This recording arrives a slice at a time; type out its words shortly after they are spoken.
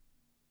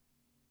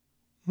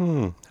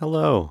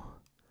Hello.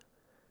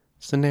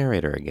 It's the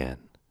narrator again.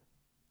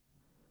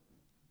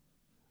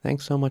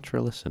 Thanks so much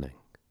for listening.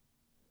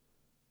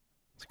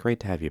 It's great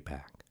to have you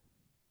back.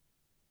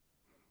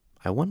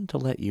 I wanted to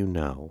let you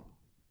know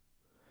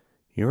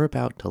you're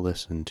about to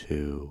listen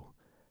to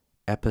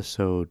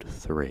episode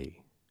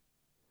 3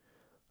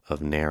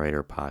 of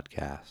Narrator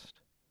Podcast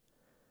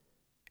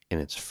in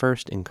its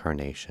first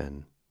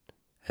incarnation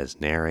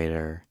as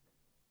Narrator,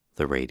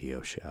 the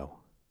radio show.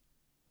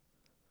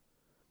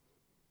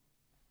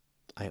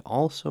 I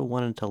also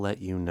wanted to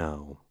let you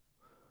know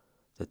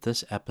that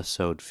this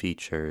episode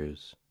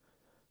features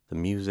the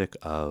music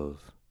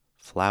of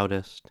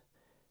flautist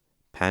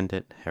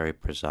Pandit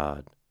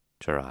Hariprasad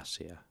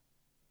Chaurasia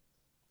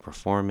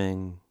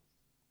performing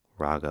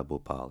Raga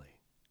Bhupali.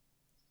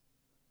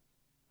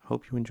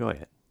 Hope you enjoy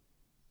it.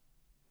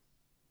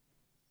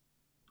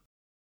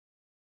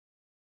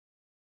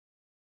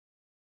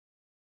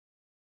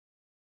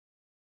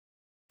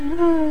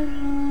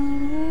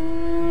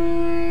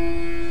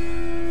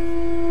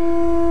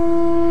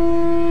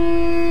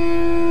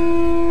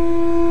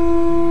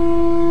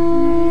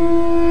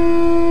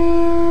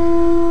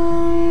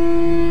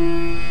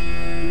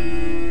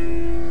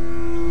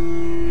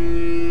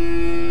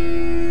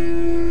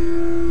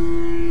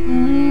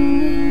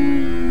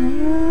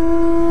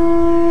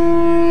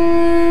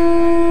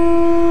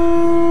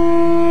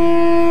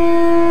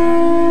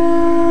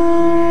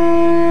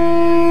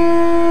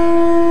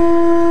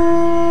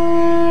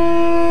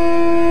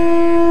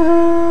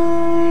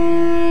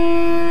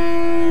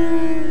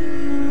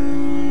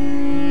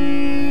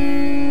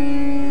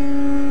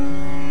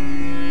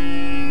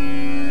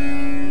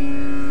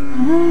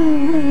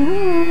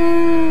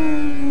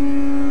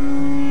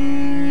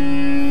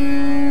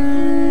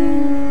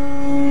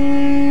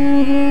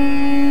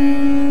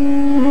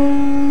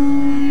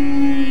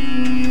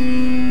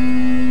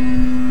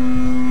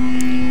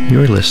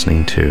 You're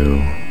listening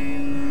to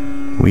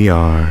We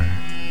Are,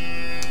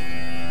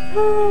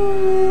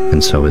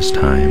 and So Is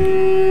Time,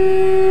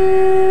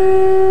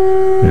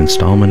 an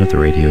installment of the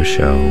radio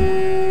show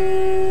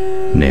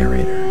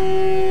Narrator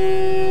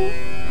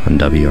on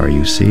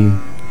WRUC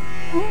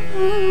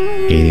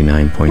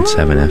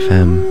 89.7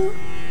 FM,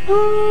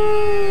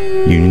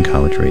 Union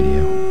College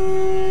Radio.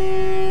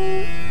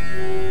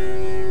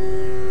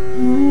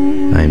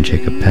 I am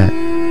Jacob Pett,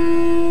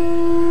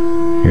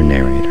 your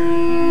narrator.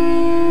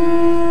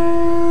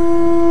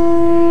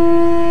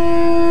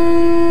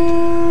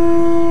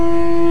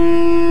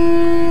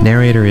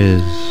 Narrator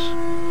is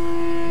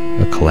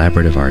a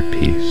collaborative art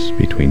piece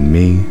between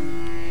me,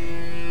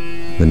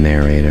 the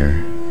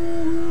narrator,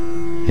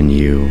 and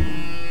you,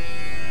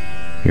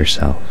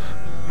 yourself.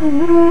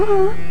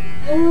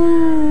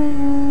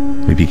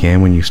 We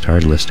began when you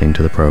started listening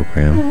to the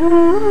program,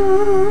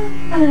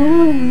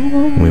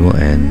 and we will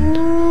end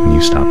when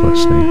you stop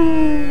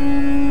listening.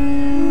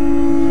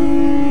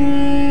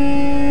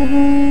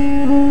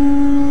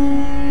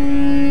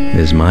 It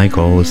is my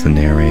goal as the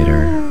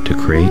narrator to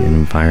create an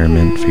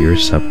environment for your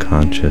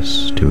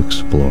subconscious to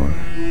explore.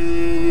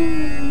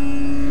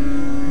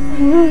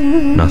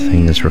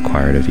 Nothing is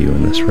required of you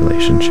in this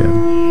relationship.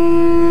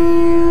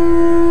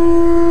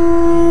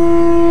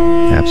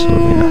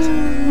 Absolutely nothing.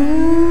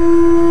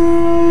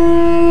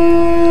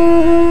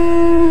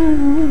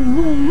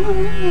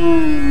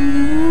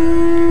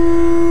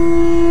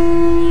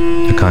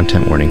 A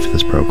content warning for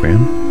this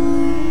program.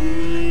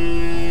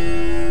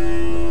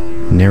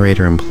 The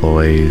narrator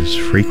employs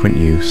frequent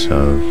use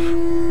of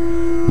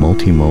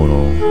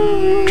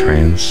multimodal,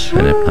 trance,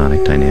 and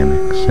hypnotic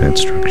dynamics in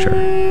its structure.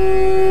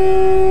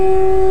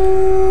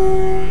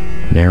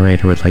 The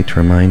narrator would like to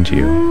remind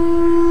you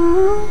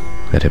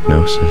that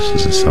hypnosis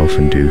is a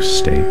self-induced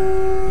state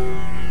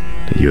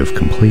that you have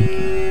complete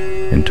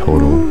and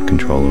total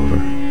control over.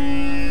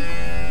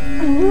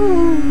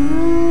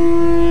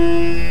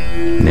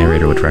 The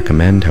narrator would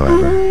recommend,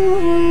 however,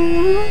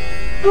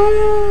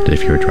 that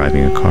if you are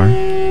driving a car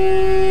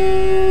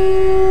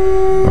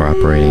or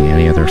operating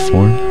any other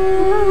form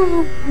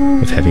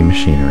of heavy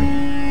machinery,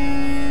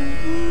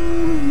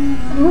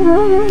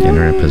 and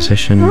are in a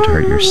position to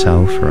hurt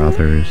yourself or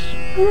others,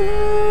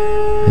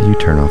 that you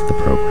turn off the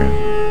program.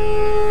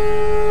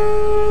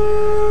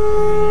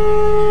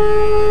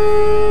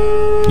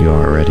 You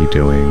are already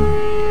doing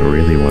a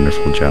really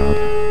wonderful job.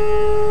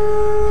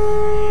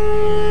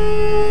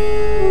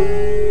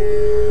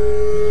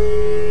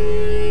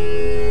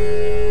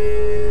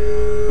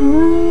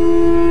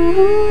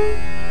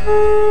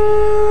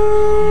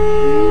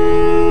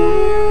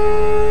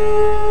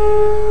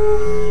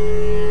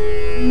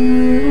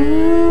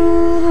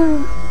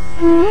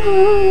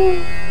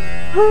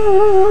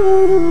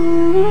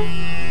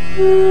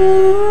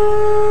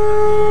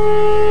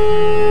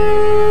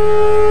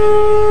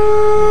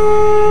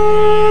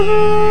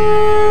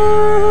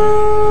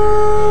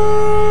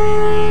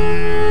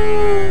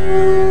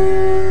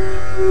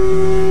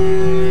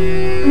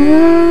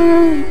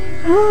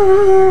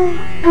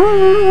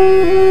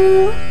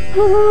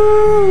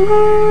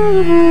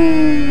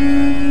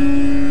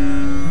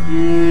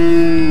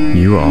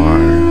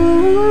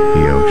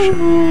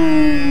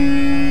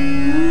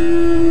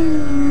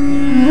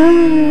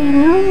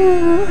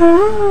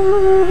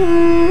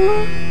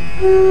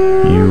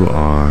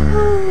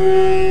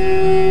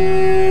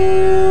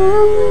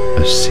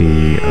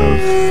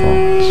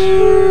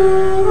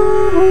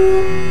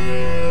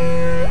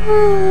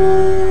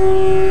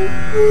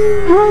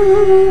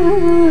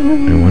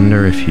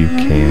 if you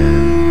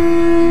can,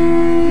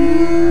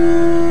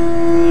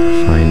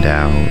 find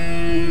out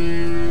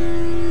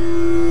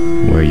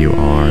where you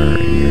are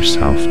in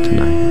yourself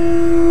tonight.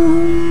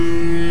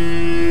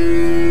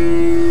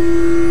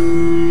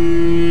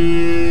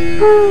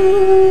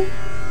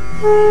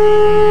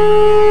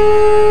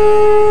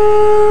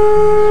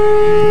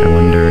 I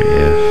wonder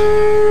if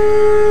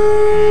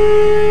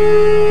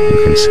you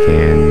can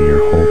scan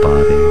your whole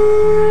body.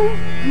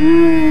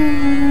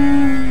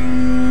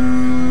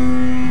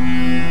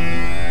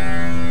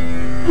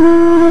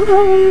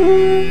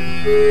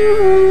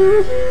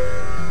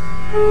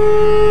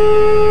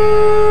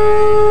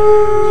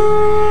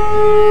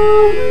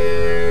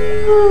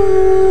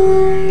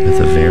 With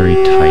a very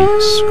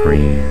tight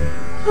screen,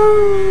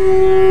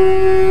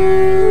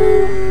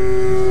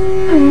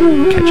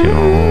 catching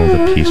all the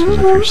pieces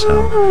of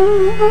yourself,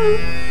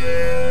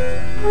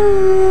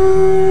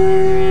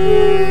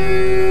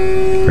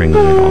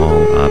 bringing it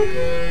all up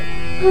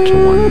to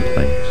one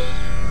place.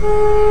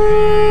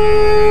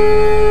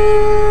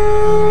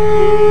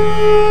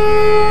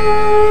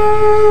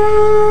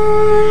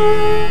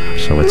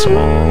 So it's all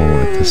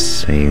at the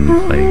same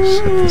place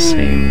at the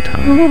same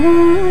time.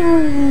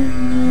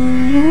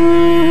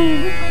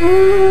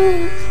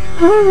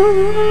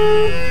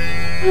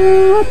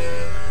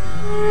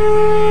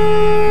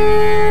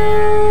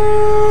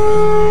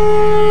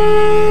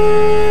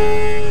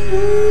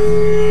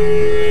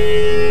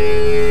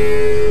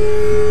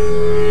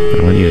 I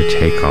want you to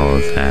take all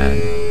of that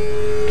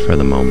for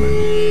the moment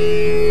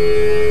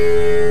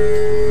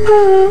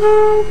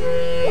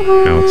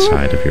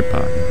outside of your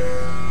body.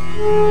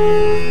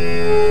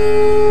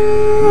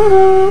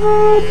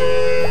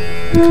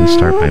 You can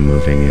start by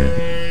moving it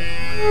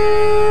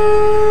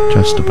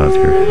just above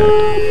your head.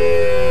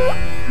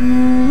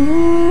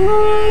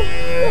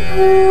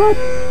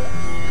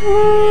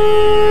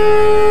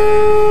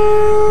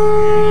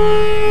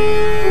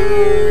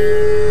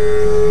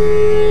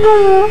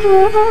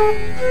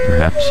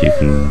 Perhaps you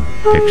can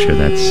picture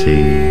that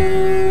sea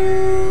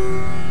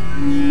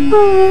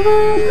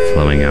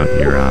flowing out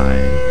your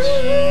eyes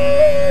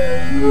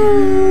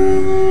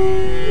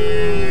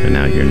and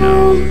out your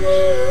nose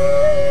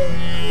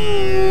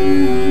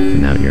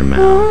and out your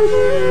mouth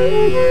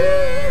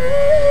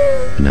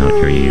and out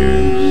your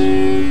ears,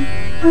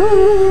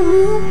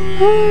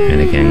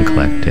 and again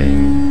collecting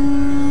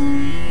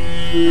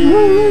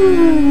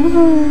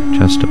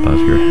just above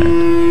your head.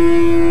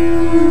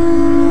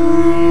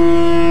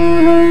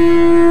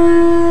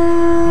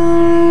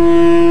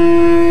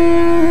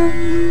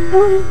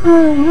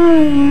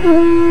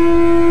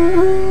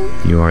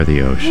 You are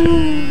the ocean.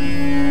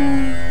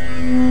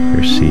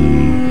 Your sea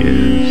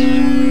is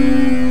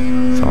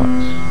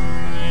thoughts.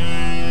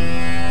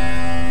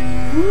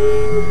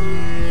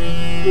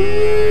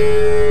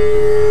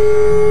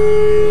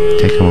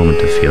 Take a moment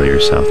to feel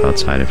yourself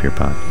outside of your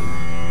body.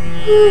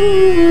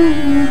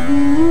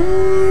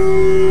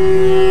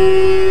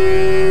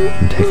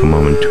 And take a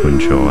moment to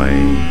enjoy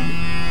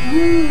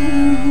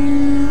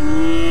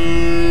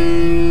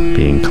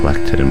being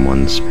collected in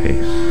one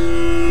space.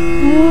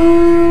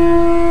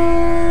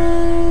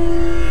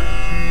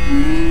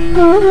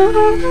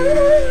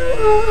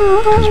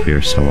 Because we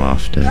are so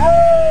often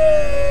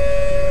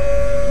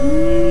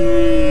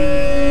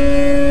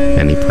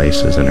many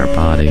places in our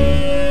body,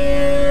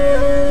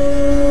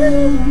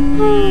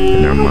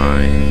 in our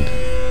mind,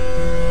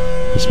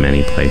 as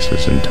many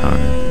places in time.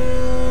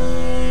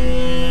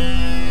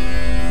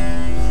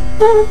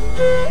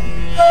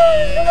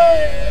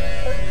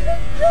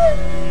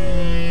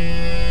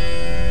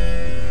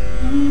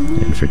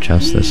 And for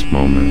just this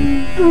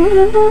moment,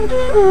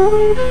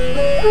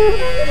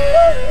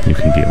 you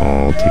can be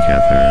all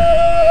together,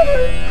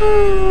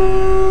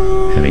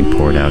 having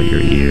poured out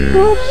your ears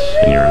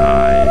and your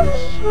eyes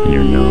and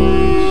your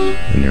nose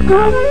and your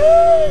mouth,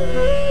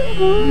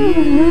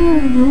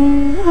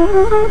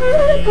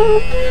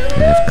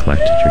 and have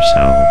collected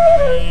yourself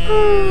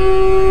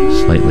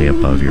slightly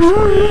above your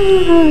forehead.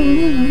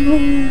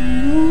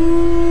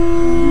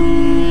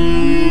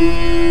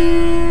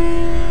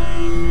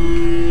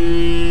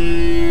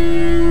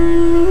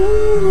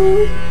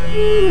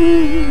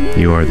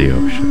 You are the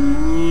ocean.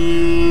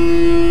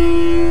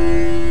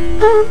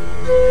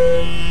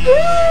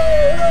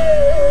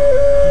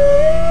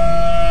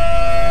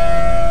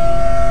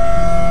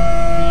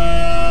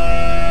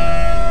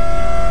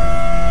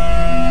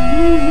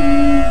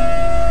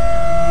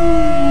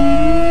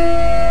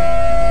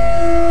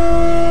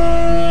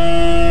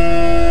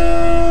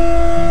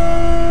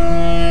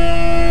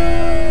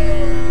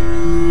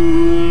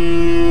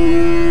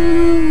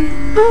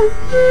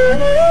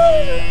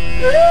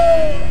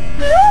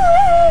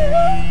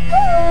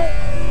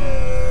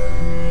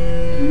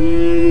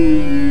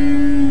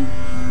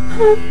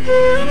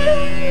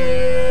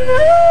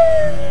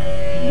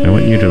 I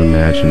want you to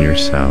imagine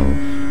yourself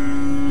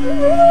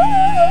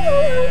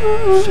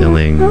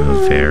filling a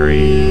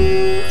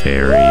very,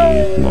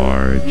 very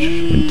large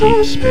and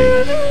deep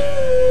space.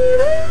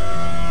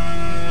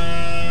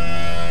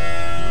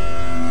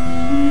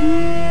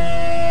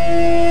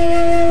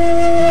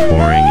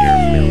 Pouring your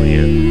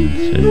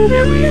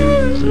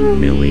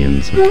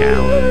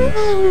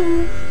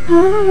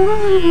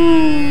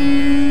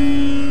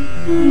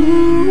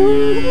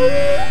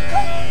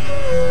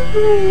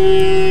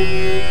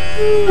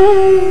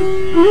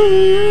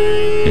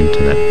into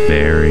that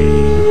very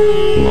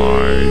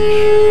large,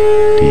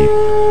 deep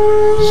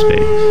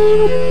space.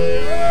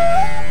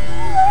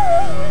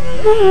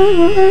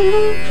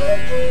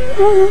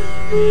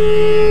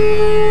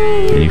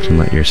 And you can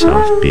let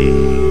yourself be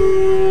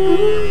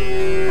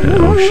an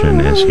ocean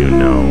as you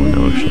know an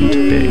ocean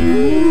to be.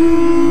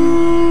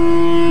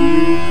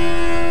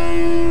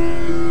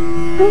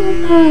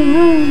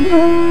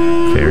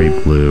 Very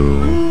blue,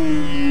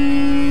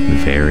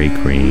 very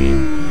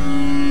green,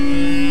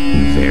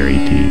 very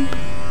deep,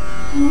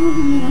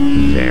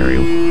 very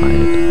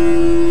wide.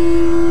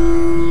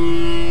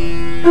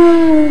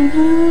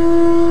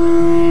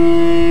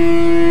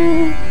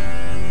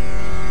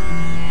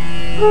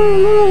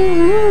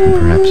 And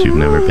perhaps you've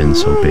never been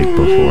so big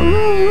before.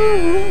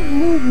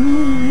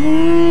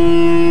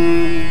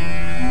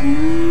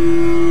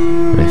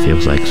 And it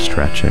feels like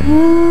stretching.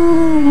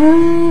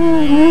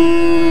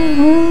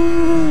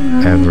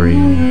 Every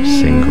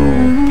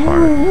single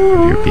part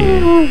of your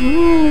being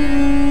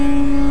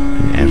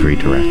in every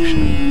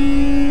direction.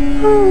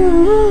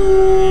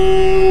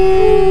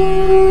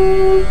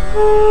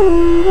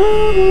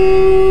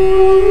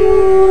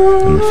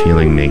 And the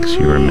feeling makes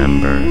you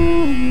remember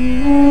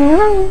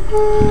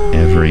in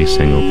every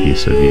single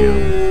piece of you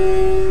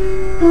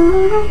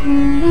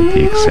at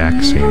the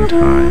exact same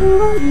time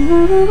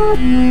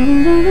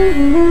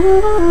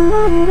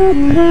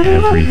that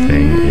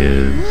everything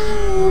is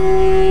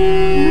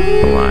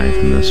alive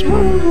in this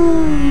moment.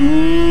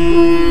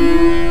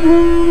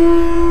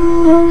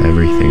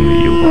 Everything that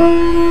you are.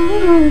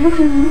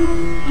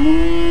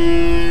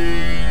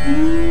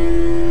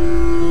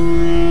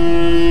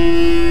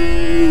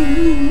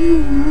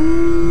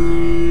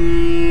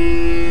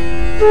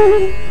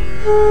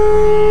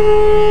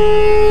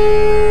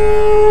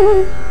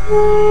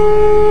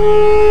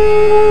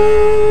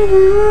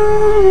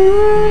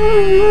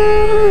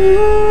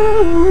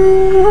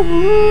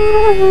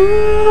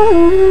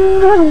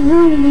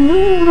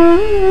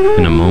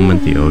 In a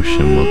moment, the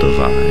ocean will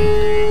divide.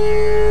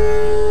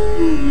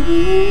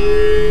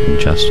 In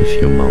just a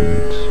few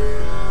moments.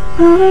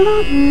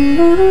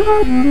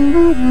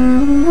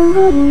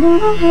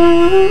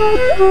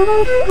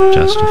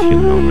 Just a few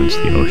moments,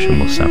 the ocean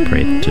will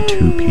separate into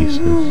two pieces.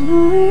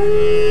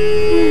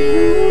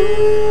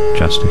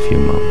 Just a few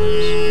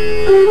moments.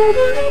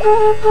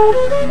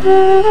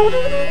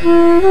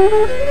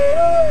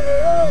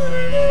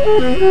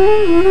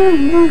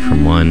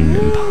 From one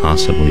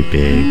impossibly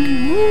big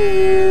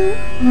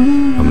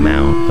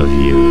amount of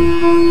you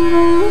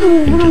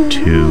into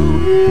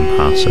two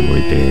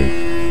impossibly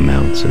big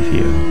amounts of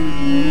you.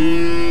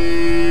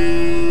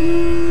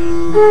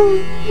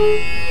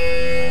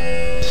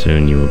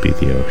 Soon you will be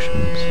the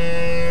oceans.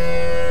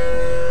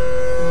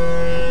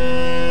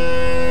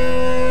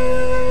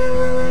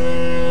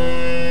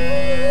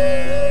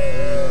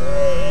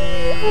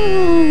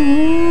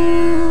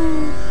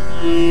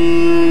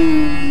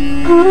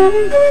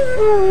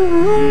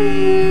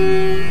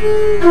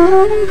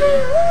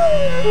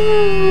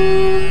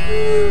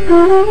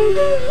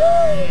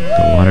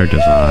 The water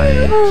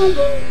divides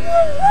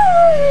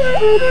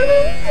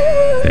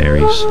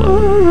very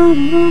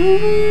slowly,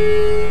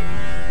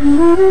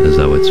 as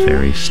though it's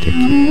very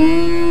sticky.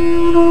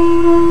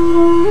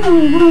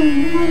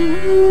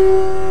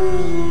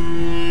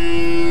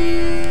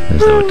 As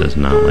though it does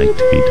not like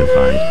to be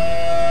divided.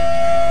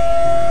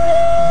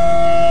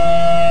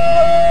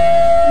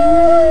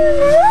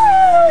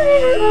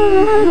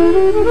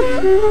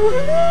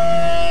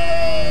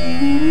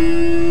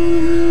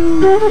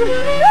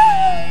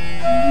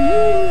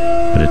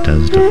 But it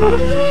does divide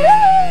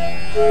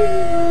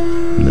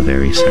in the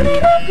very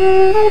center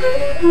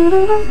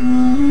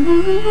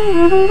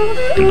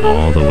and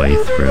all the way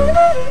through.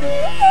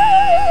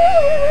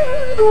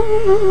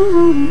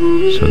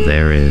 So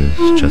there is,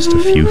 just a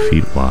few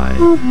feet wide,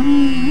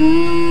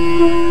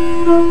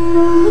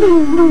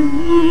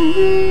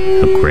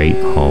 a great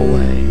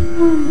hallway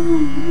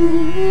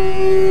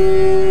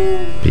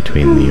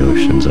between the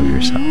oceans of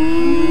yourself.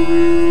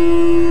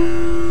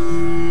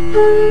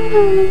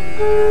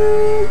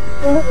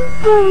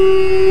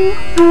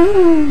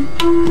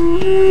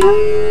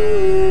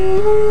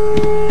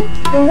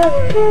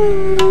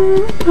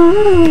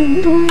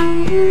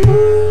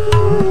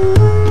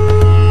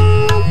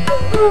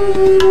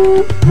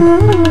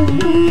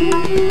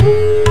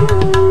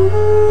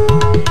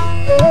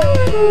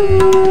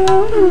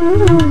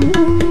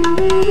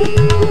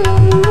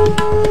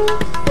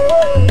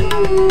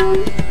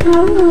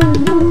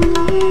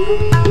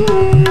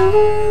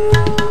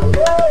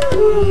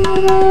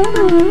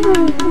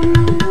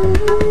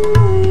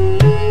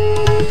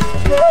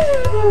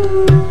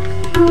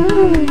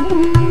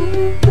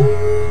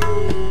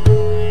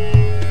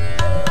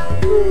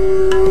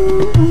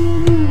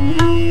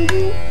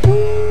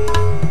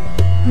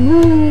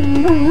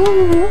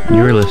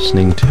 You're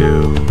listening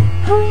to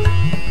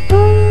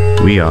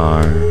We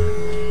Are,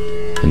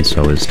 and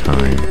So Is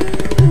Time,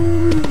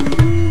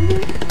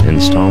 an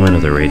installment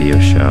of the radio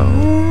show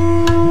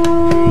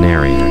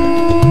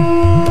Narrator.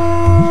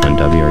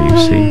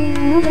 KUC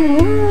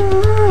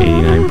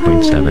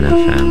 89.7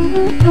 FM,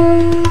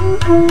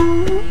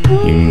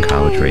 Union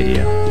College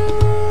Radio.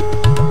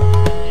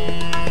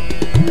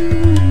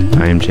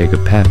 I am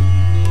Jacob Pett,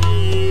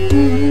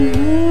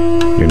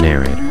 your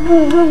narrator.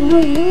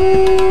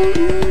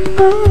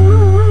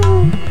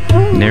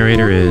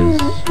 Narrator is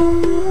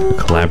a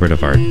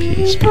collaborative art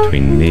piece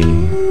between me,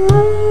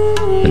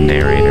 the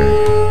narrator,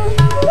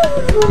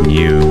 and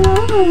you,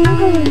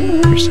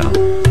 yourself.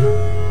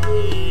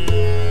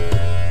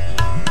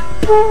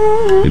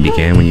 We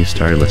began when you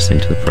started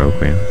listening to the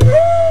program.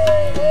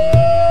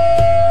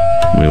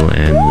 We will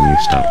end when you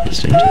stop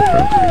listening to the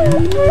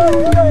program.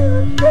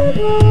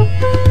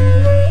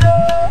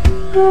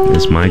 It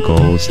is my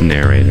goal as the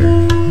narrator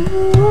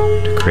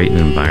to create an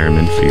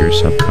environment for your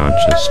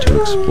subconscious to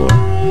explore.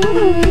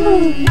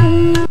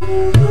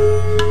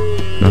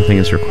 Nothing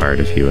is required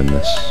of you in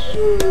this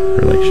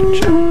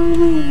relationship.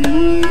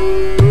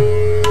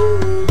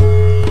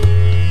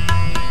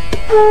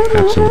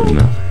 Absolutely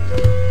nothing.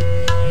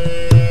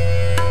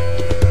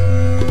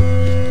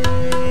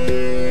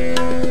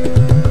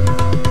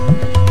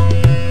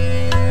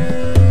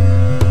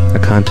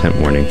 Content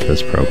warning for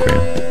this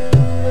program.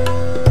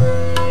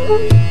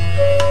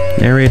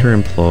 Narrator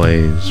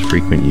employs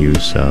frequent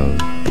use of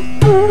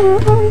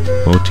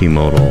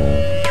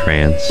multimodal,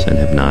 trance, and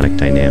hypnotic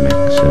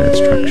dynamics in its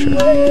structure.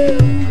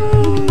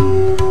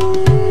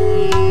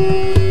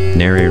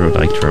 Narrator would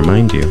like to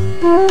remind you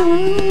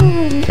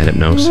that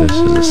hypnosis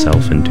is a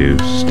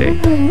self-induced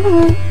state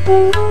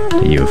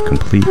that you have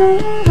complete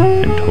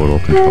and total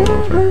control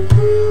over.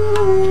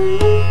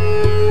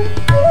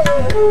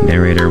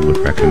 Narrator would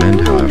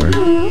recommend, however,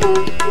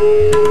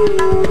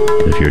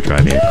 if you're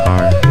driving a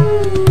car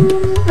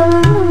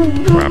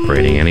or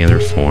operating any other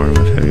form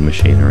of heavy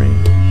machinery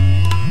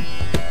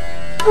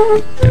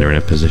and are in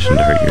a position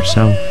to hurt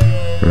yourself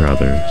or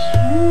others,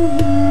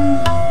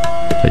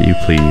 that you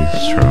please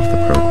turn off the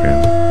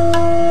program.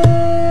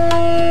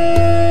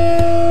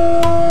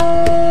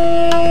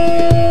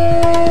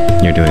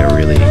 You're doing a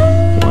really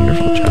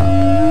wonderful job.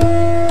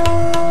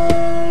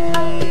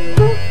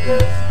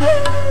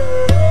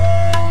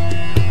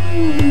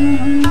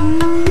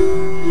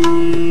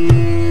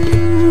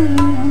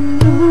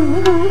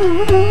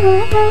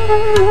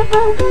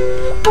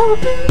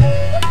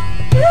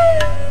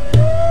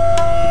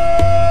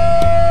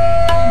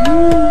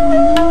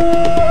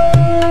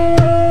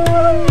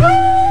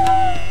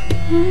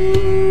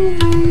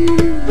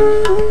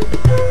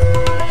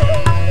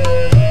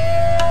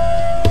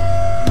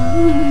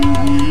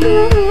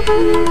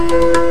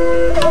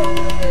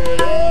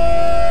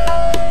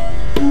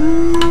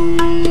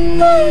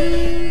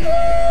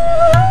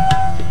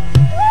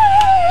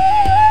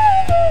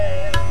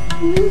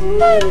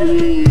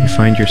 You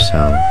find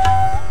yourself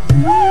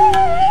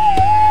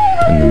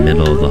in the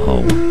middle of the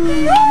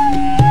hallway,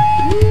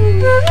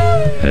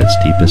 at its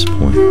deepest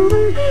point,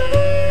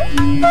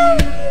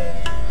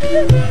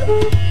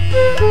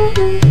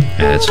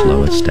 at its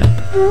lowest depth.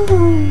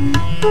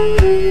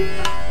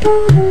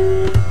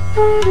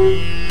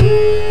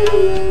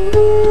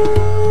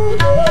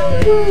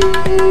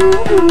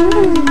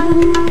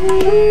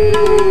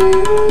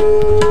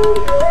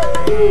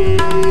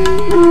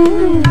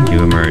 You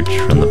emerge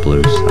from the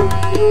blue side.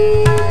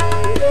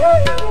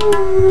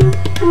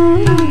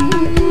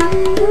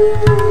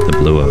 The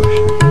blue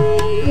ocean.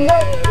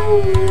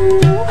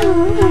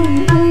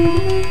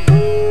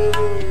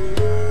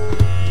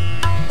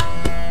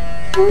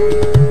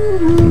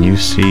 And you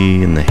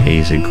see in the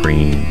hazy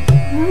green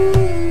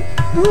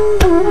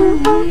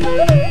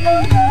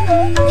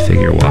a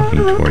figure walking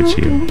towards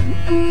you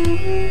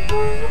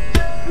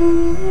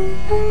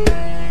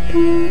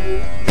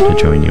to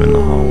join you in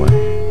the hallway.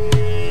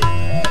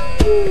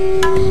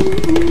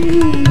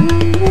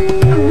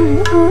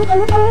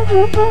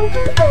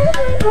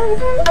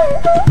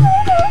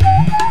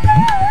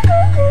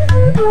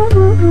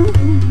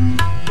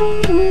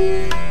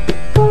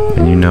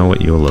 And you know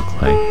what you'll look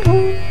like,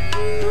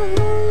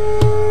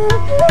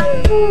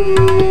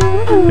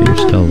 but you're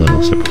still a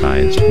little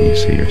surprised when you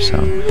see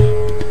yourself.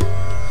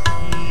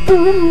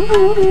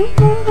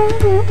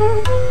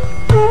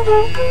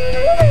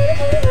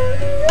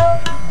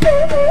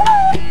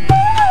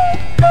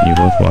 You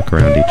both walk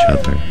around each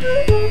other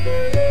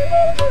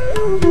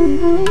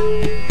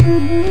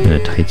in a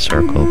tight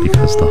circle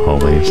because the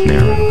hallway is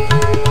narrow,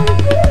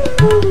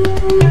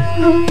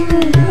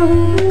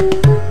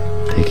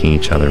 taking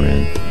each other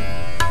in.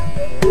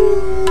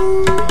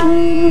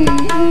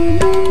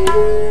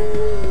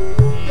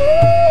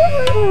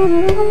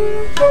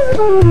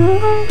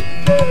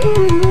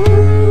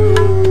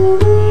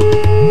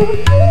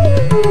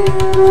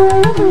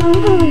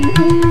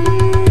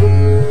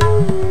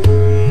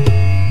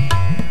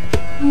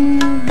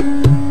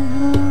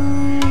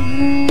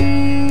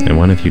 And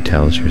one of you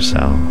tells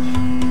yourself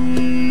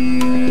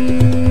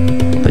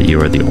that you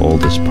are the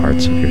oldest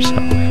parts of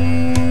yourself,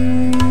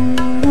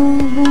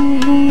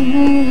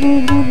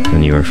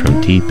 and you are from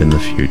deep in the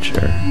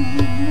future.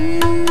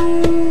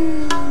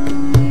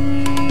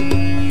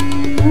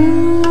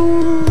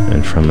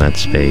 And from that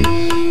space,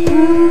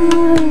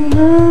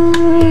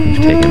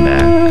 You've taken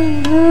back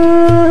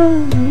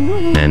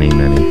many,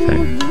 many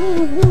things.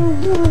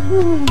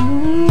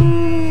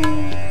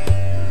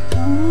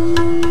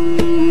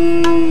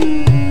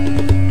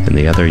 And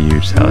the other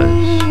you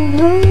says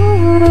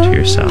to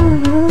yourself,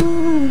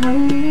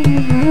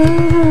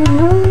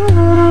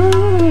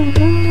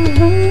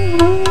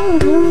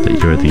 that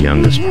you're the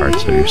youngest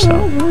parts of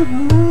yourself.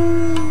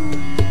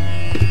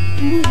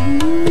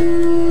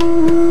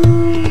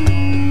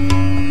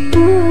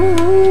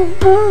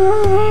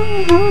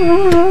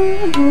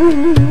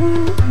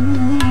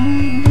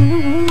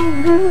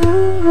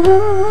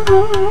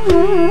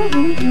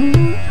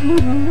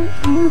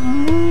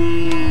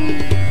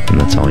 And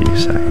that's all you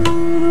say.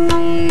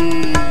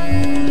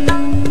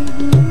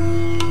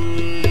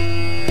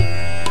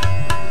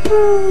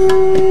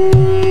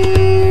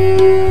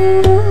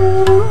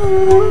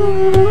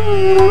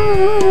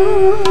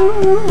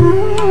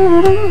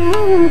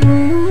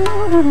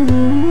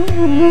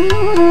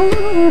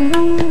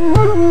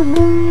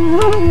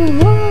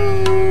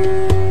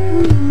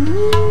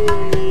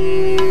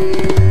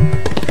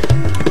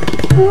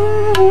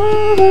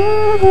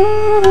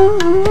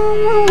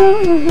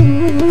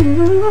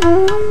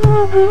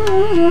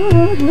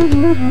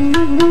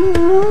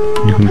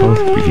 You can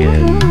both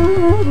begin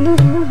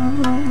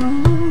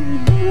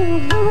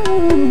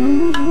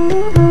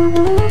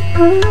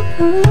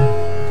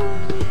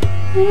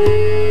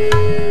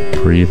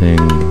breathing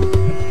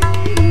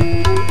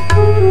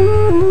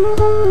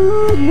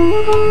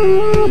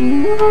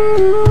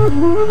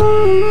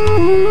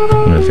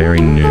in a very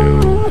new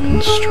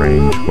and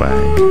strange way.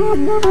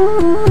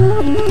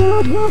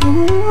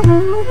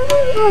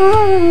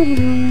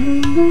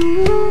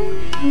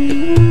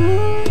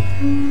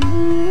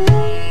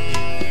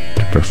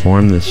 To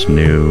perform this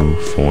new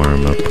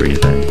form of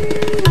breathing,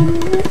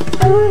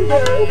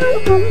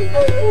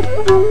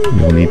 you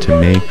will need to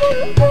make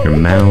your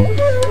mouth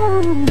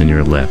and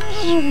your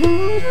lips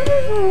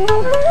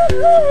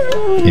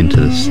into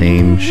the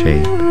same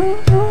shape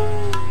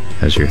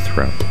as your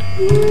throat.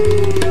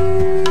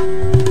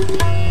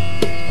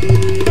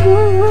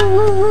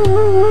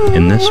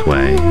 In this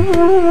way,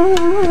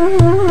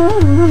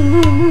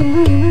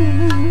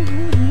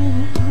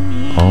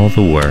 all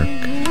the work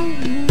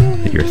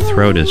that your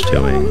throat is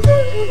doing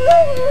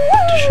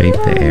to shape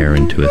the air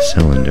into a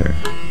cylinder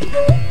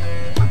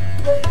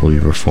will be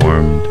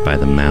performed by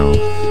the mouth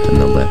and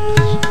the lips.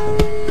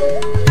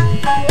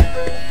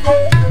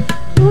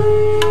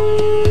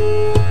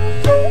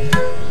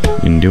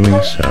 In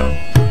doing so,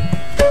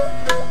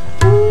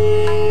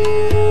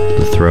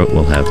 the throat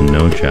will have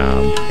no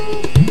job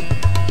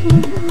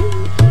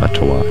but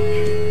to watch.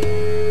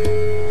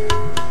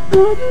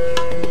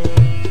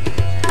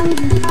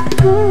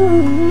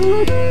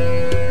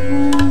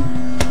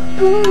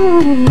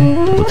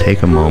 It will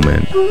take a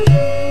moment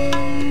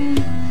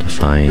to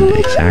find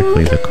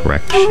exactly the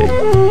correct shape.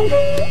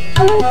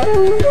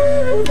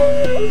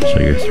 So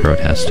your throat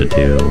has to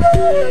do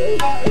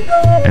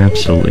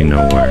absolutely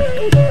no work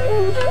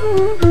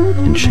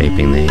in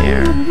shaping the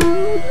air.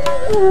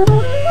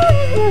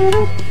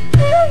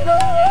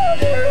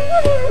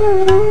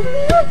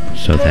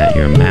 So that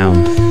your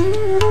mouth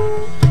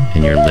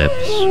and your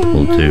lips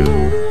will do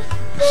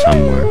some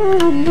work.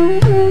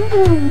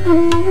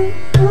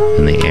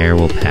 And the air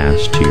will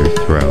pass to your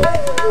throat.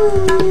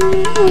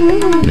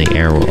 And the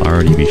air will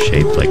already be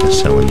shaped like a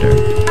cylinder.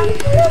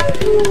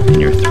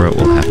 And your throat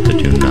will have to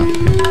do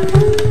nothing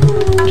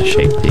to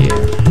shape the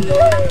air.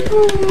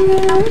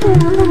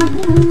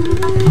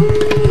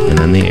 And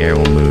then the air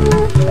will move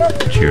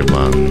to your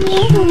lungs,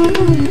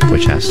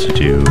 which has to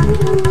do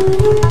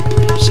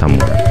some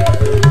work.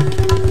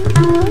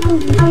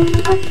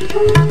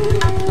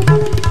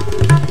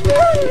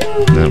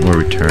 And then it will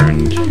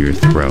return to your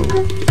throat,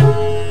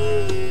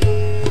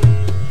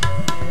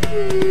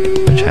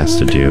 which has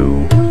to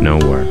do no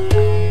work.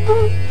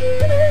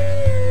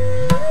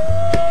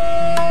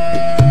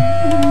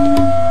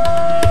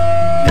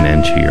 And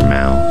into your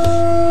mouth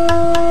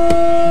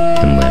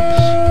and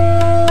lips,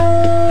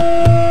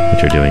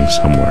 which are doing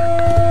some work.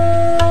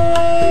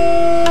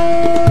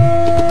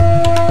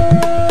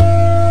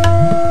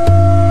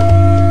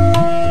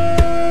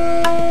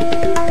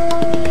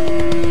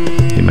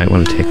 You might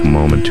want to take a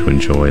moment to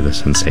enjoy the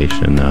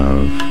sensation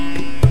of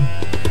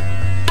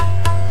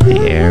the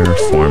air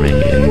forming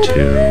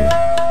into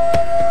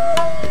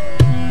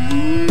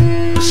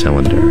a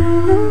cylinder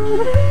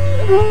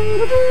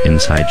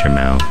inside your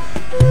mouth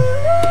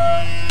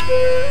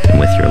and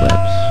with your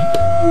lips.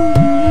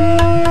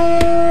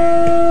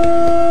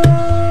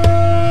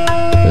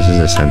 This is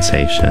a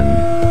sensation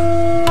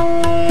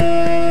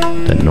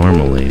that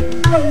normally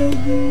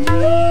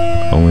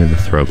only the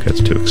throat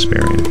gets to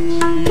experience.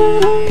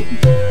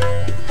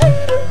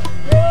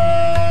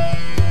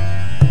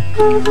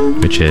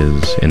 Which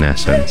is, in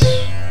essence,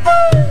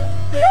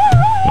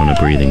 on a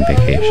breathing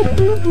vacation.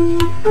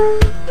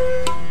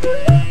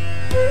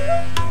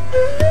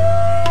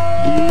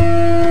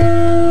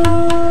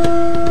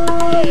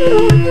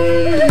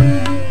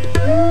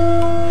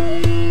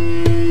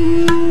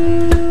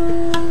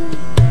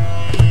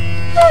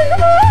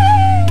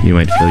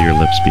 might feel your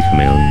lips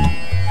becoming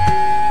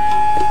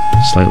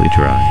slightly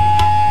dry,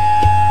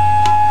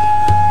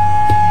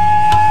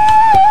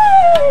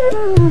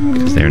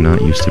 because they're not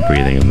used to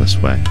breathing in this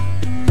way,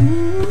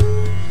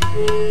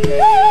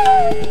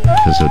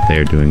 because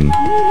they're doing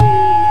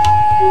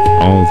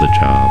all the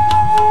job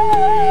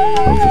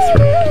of the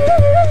throat.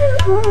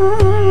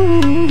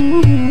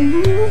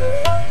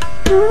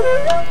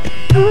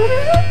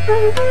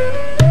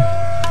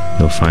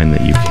 You'll find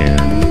that you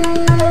can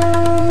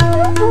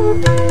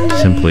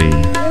simply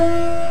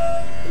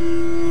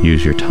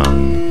use your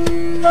tongue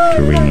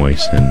to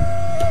re-moisten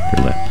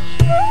your lips.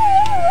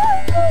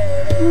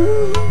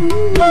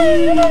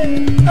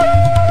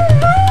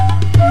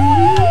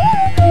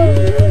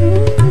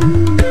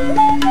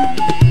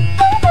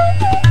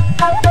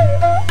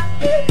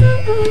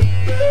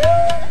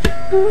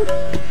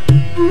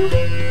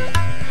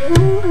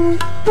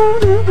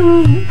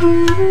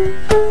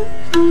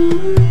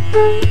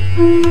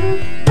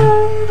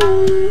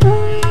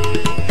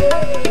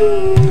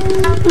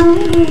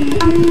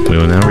 We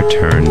will now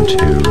return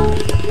to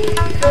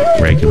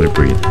regular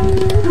breathing.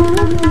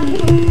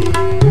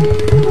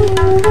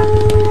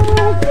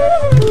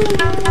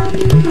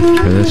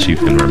 For this, you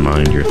can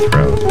remind your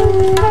throat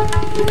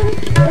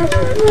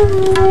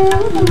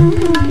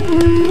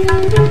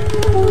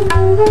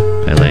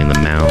by laying the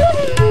mouth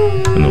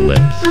and the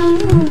lips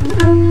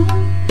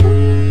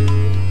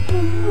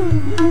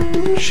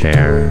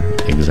share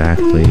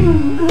exactly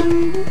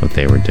what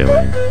they were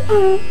doing,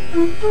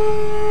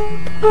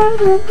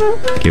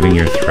 giving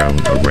your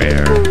throat a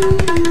rare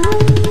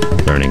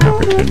learning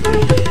opportunity.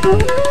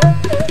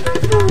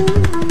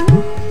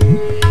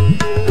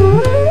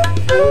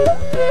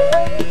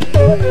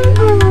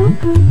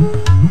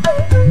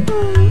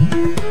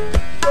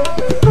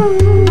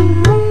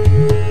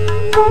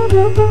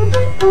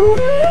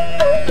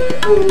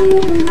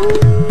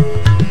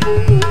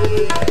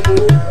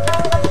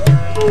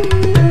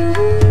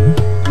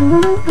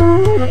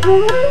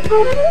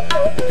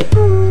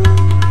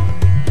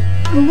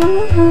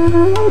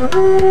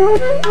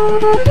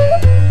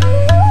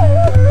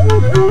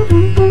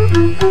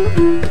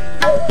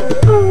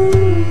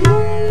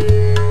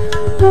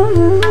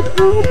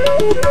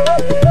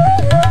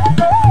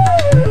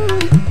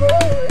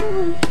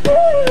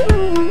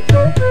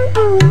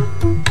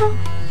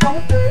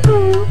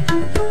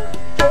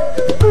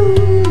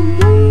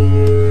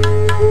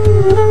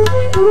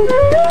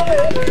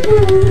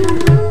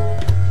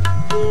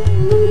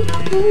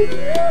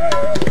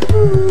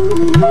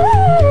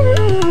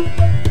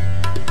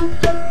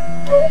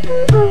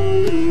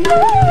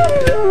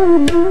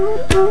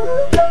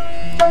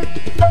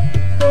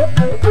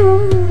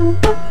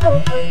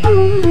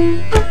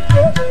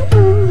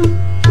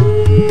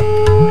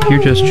 If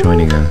you're just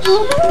joining us,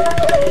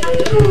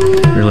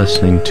 you're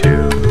listening to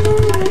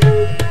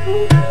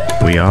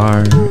We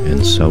Are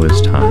and So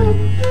Is Time,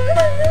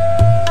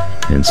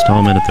 an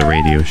installment of the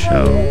radio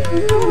show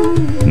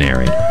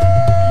Narrator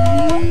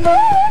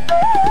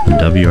on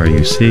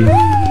WRUC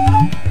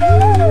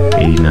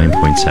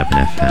 89.7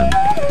 FM,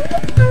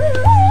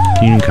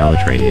 Union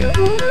College Radio.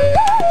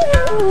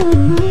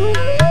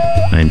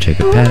 I'm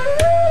Jacob Pett,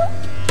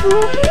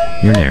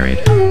 your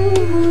narrator.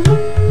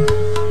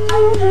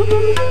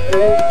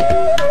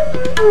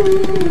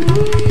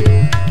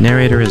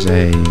 Narrator is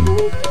a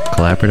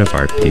collaborative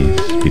art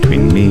piece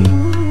between me,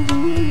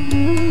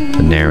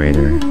 the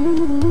narrator,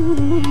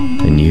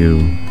 and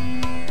you,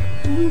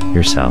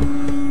 yourself.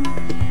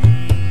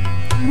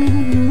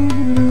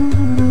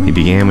 We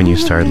began when you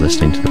started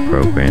listening to the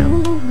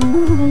program.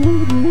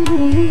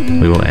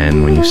 We will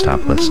end when you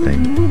stop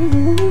listening.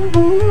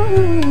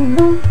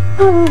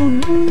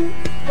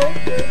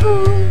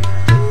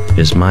 It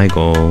is my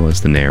goal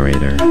as the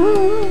narrator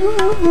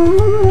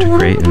to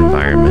create an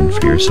environment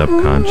for your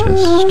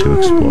subconscious to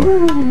explore.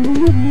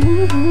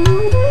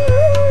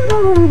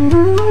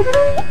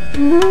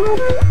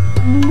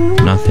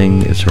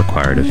 Nothing is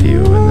required of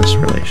you in this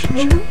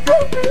relationship.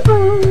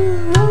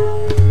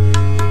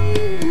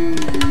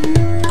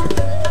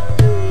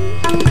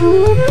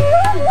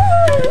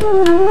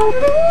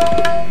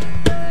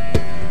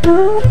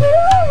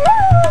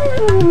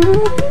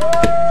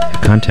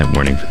 Content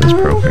warning for this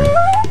program.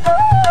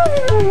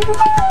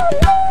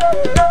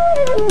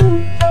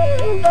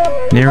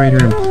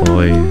 Narrator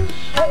employs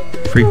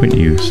frequent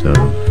use of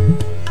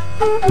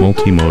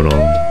multimodal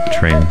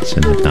trance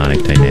and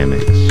hypnotic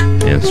dynamics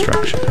in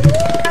instruction.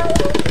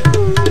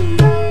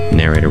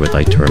 Narrator would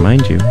like to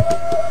remind you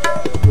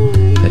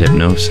that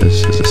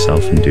hypnosis is a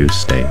self-induced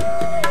state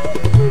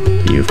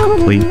that you have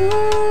complete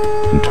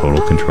and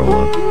total control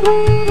of.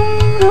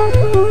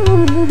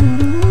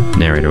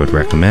 Narrator would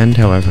recommend,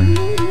 however,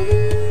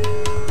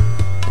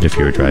 that if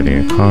you are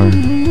driving a car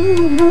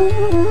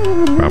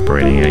or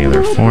operating any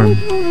other form of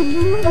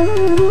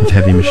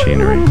heavy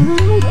machinery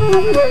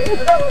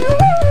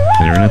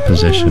and are in a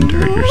position to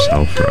hurt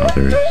yourself or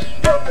others,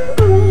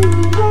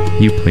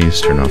 you please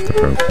turn off the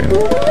program.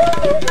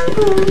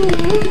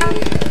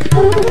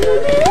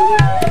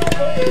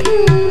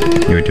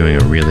 You're doing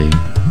a really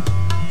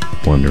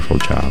wonderful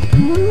job.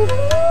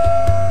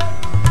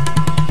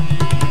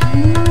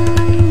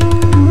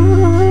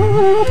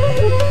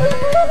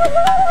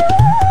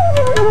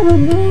 You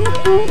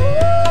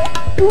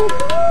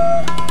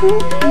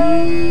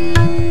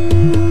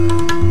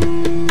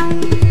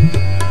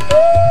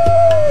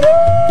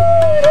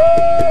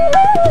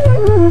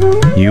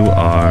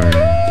are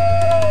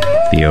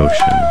the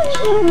oceans.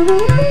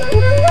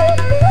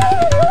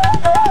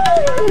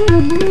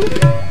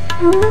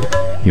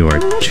 You are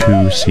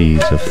two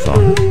seas of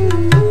thought.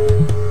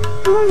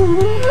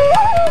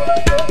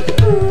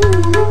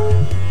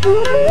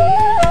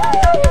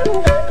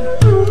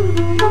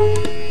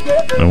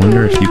 I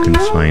wonder if you can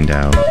find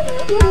out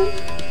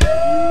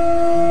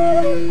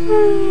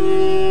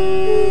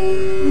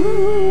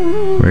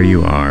where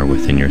you are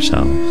within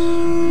yourselves.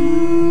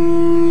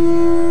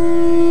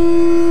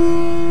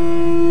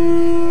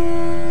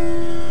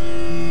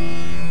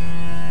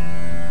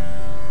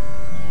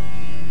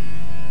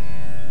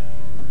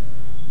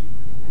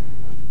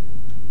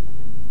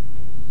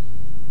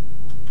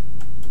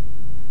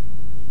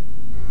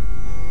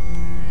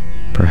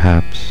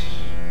 Perhaps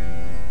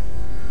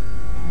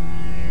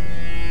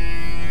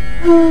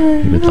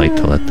you would like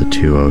to let the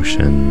two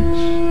oceans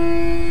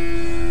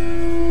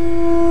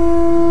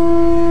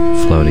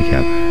flow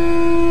together.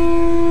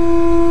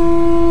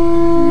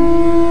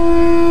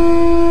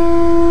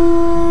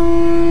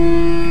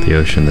 The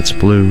ocean that's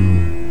blue,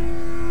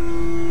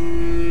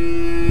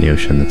 the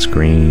ocean that's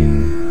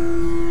green,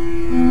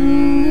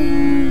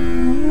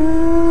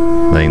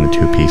 letting the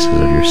two pieces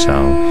of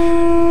yourself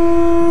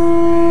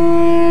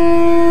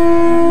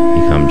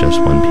become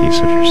just one piece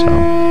of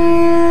yourself.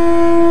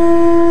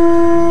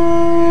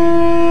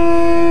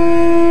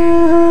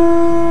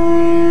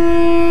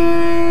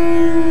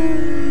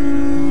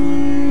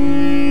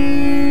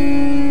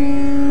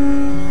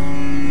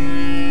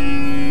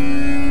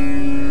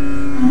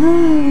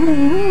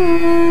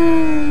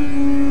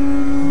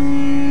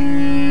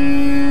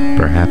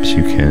 Perhaps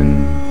you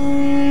can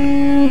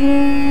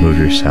move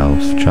yourself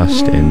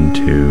just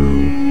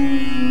into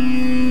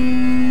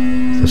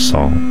the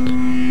salt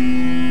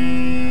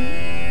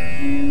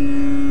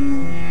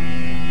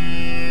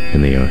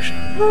in the ocean.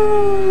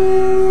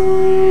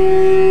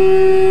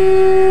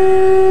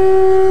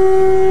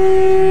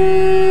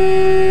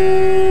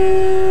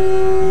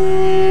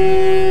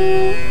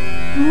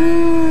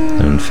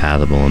 An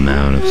unfathomable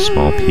amount of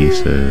small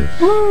pieces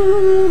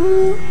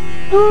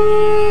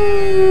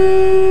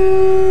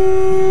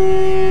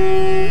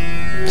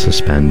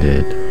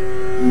suspended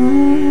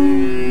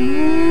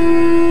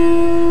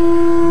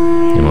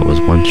in what was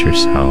once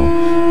yourself,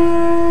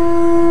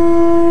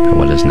 but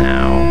what is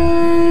now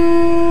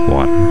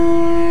water,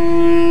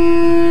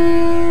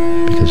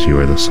 because you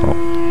are the salt.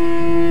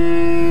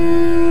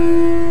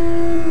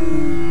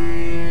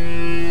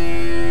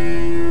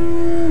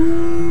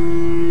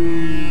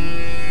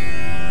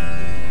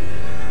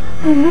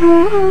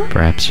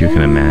 Perhaps you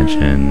can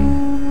imagine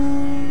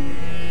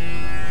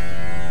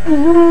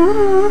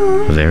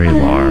a very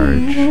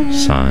large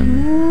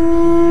sun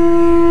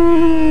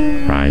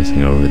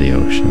rising over the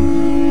ocean.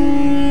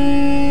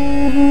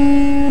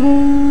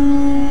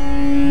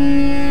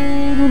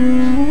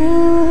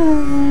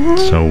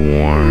 So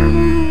warm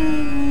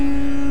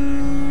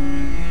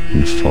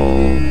and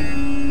full,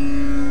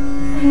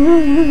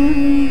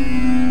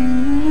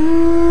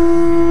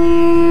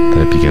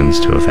 that it begins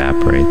to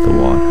evaporate the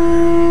water.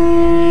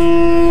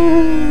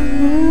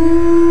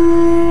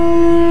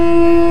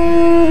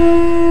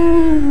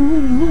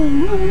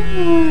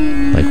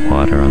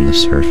 Water on the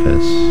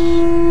surface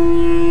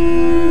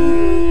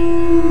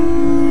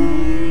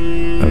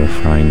of a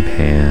frying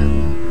pan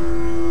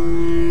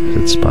as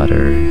it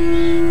sputters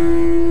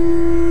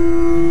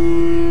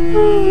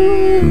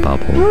and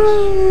bubbles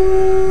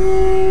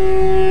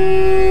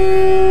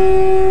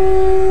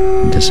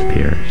and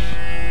disappears.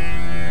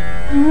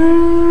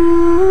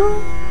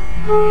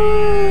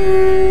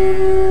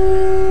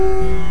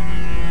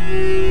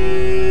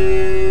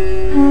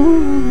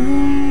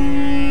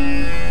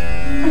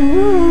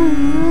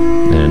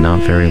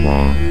 Not very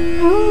long,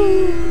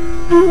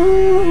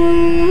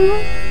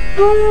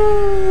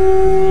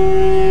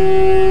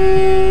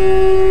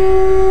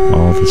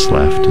 all that's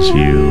left is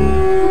you,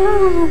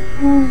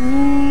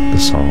 the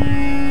salt,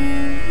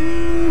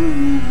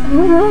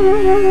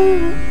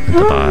 at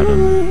the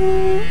bottom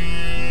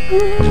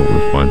of what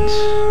was once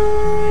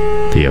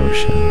the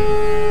ocean.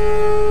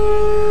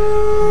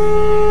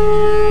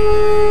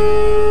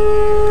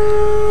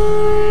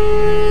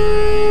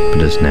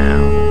 But is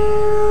now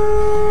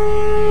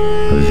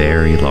a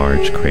very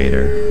large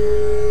crater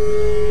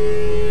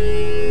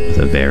with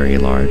a very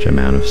large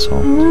amount of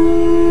salt.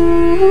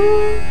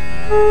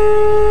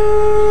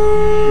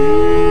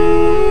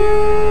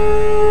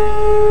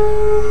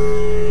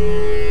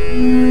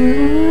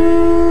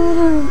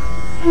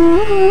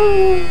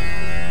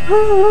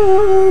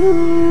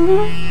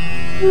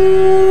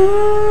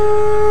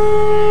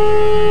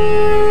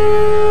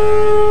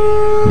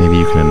 Maybe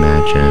you can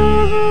imagine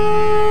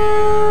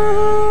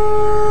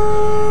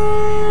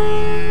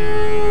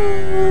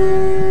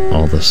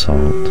all the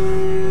salt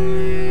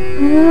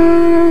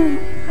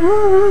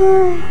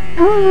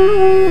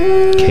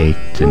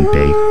caked and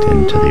baked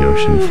into the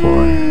ocean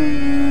floor,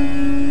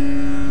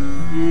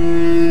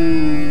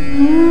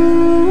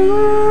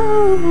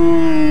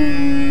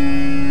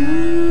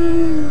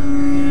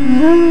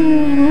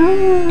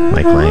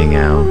 like laying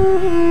out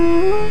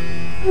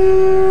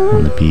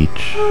on the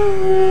beach of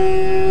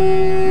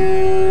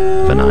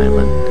an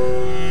island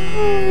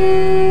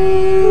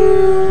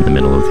in the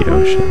middle of the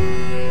ocean,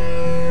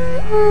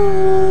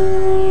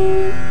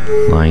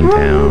 lying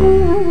down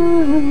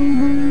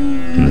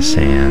in the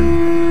sand,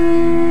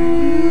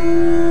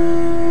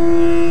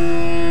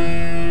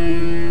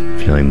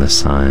 feeling the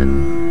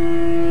sun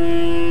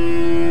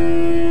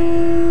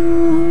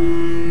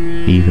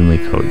evenly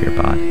coat your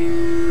body.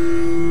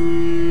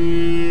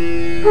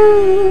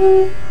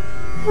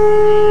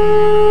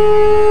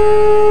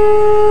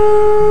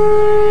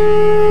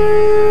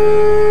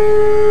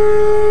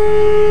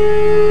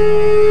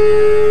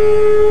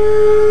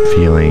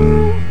 Feeling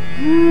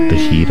the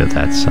heat of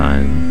that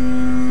sun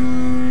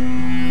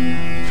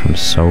from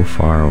so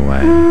far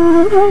away.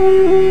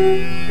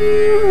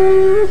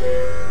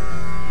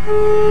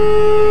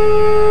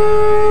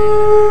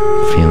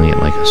 Feeling it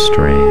like a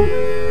string,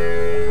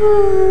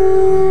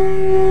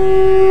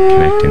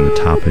 connecting the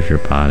top of your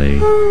body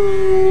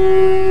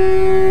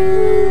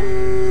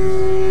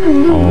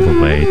all the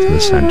way to the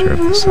center of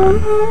the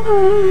sun.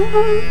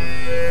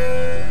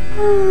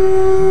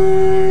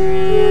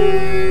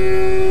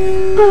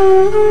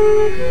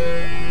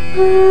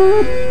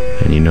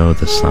 And you know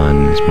the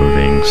sun is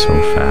moving so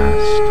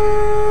fast,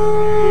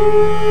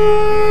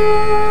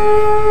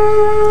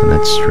 and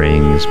that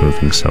string is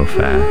moving so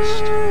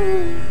fast.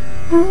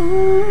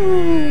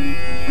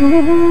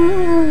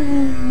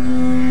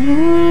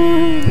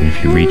 And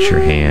if you reach your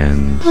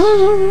hands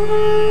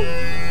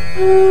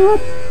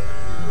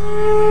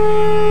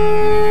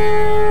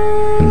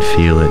and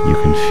feel it, you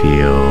can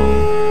feel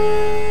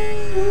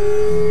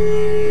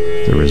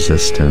the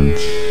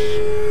resistance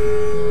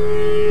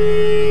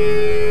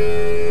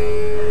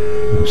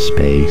of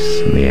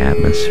space and the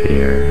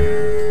atmosphere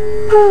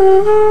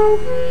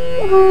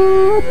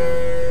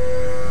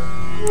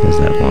as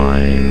that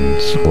line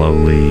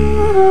slowly,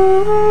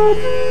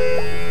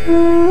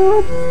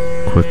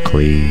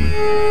 quickly,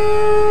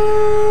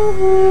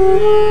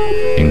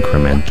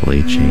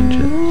 incrementally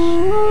changes.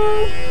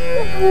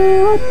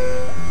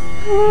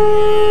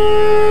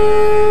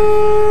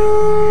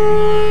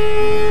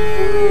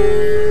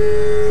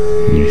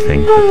 And you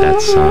think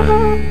that sun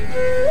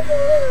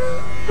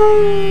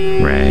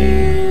ray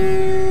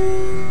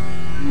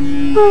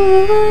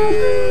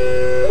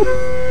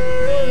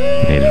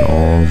made it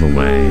all the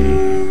way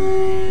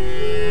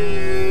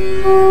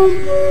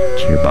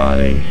to your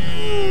body.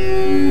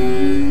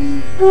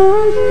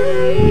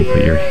 And you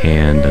put your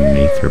hand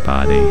underneath your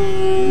body.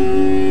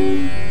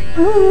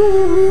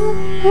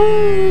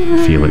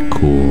 Feel it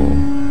cool.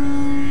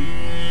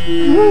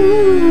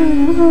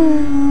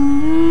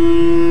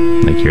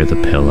 Like you're the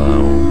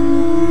pillow.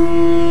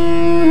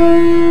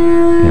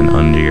 And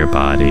under your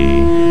body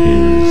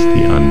is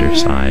the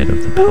underside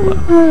of the pillow.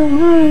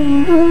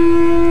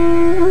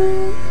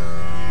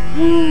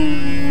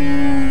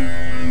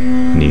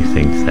 And you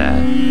think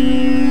that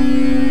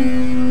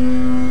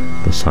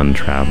the sun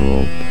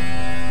traveled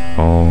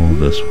all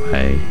this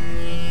way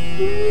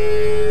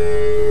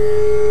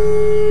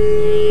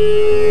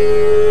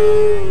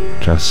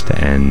just to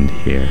end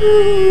here.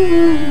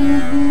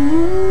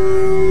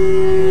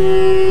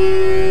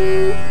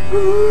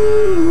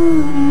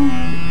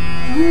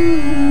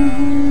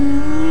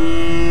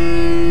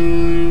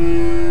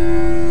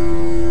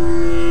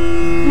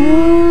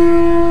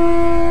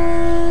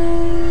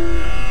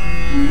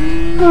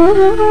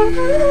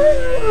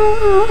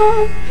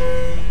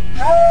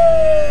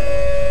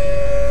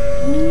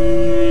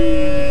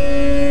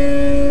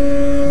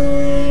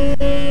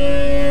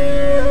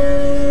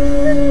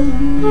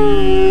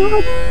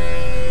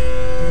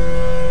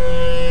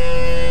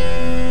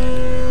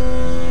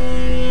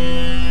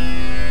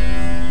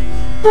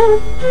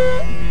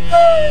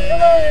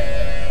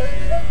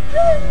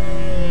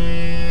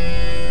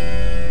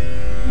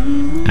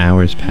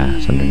 Hours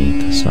pass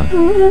underneath the sun.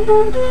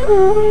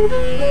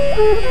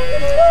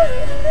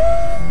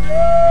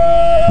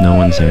 No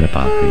one's there to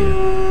bother you.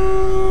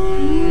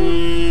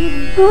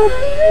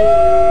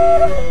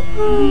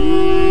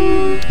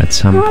 At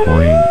some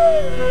point,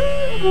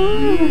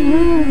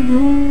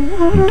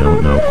 you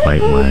don't know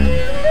quite when,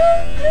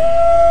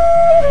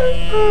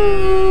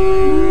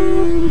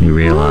 you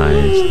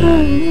realize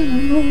that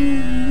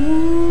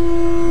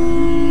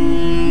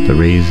the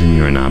reason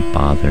you're not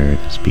bothered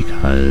is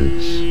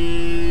because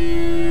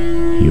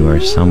you are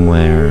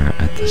somewhere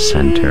at the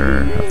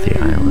center of the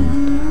island.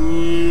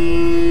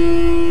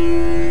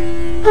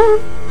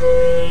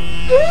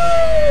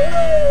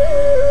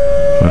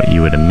 What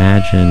you would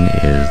imagine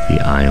is the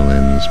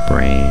island's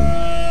brain.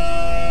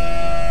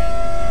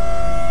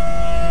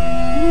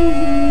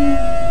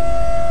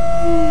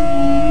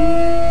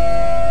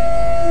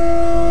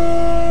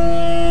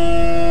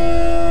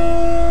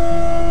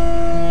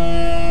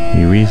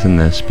 You reason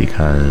this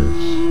because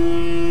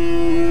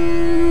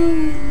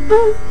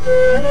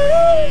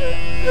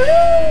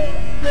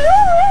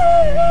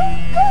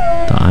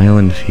the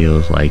island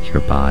feels like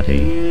your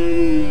body.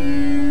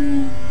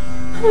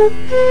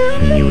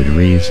 and you would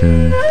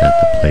reason that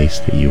the place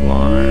that you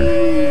are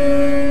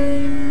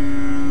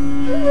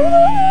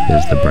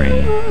is the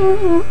brain.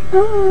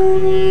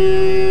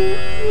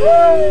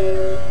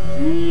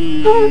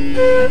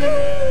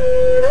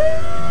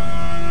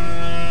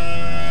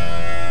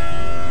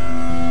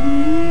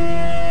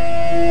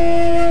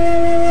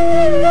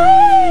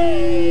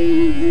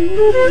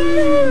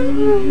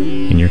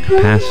 In your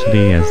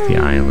capacity as the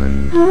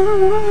island,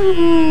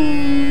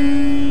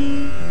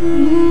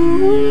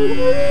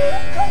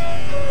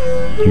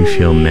 you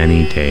feel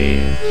many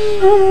days.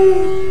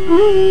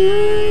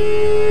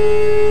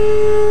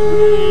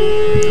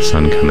 The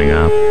sun coming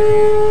up,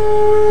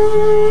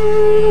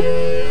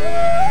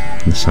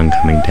 the sun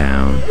coming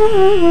down.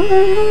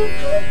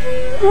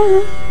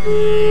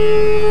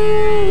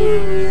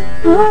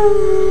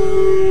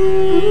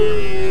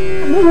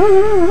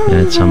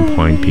 And at some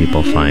point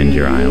people find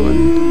your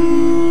island.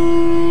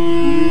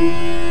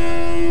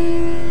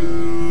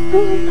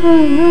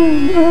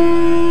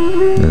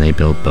 And they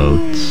build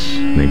boats,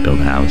 and they build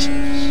houses.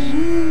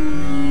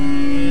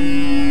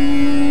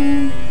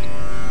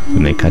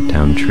 And they cut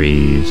down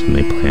trees, and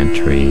they plant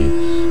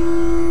trees.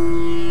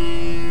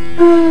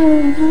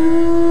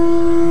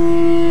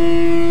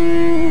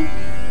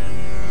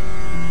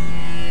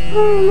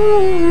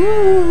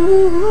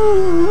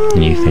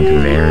 And you think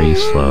very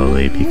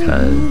slowly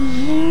because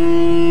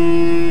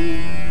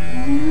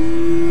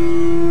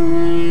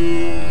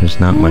there's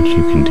not much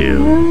you can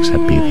do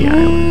except be the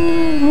island.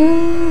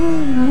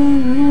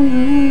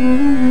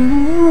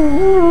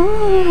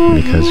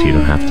 Because you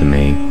don't have to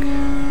make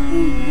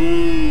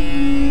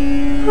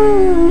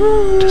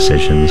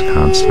decisions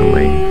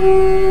constantly.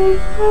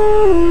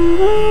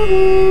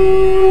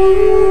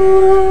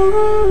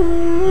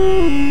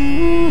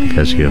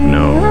 Because you have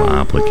no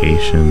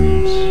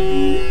obligations.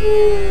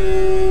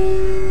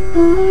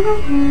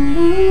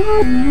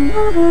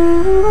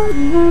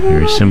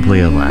 You're simply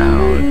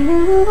allowed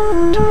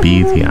to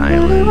be the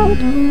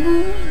island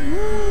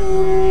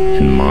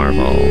and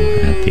marvel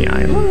at the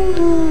island.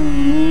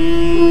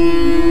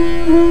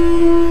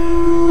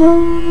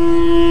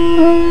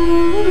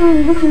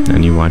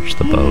 And you watch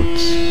the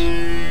boats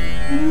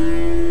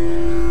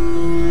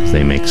as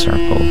they make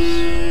circles.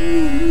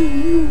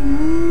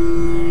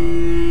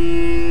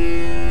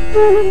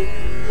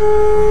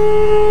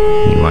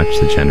 You watch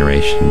the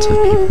generations of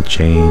people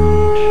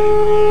change.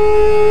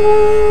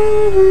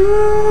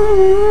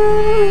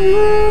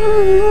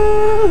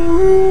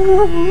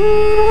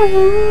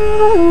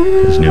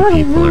 As new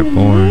people are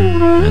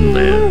born and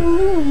live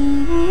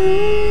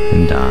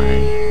and die.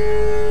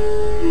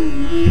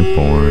 You're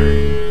born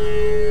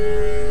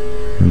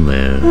and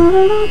live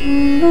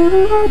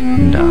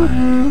and die.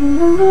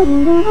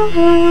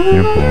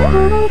 You're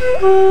born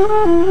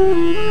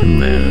and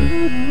live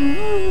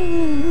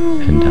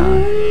and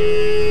die.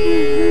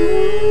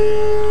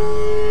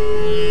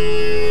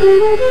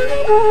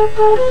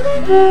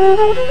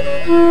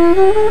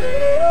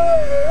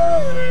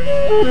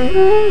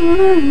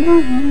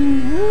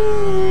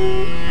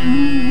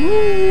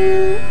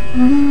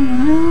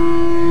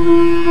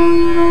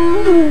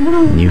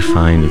 And you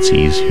find it's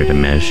easier to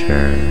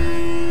measure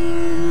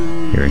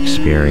your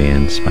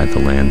experience by the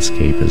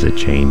landscape as it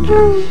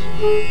changes.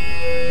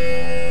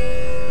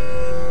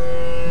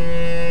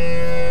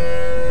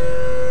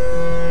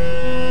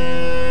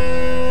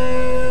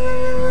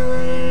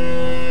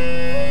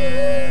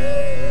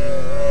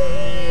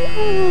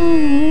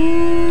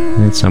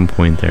 And at some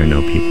point there are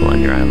no people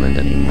on your island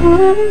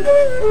anymore.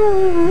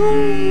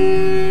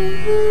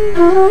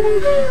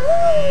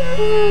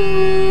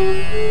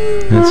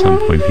 And at some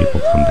point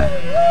people come back.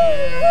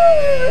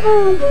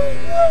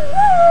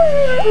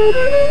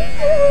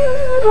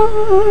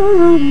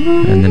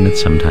 And then at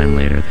some time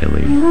later they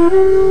leave.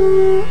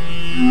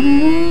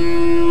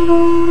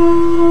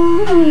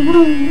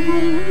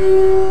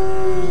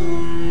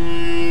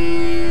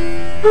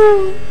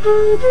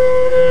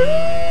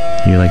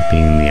 You like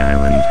being the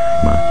island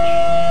very much.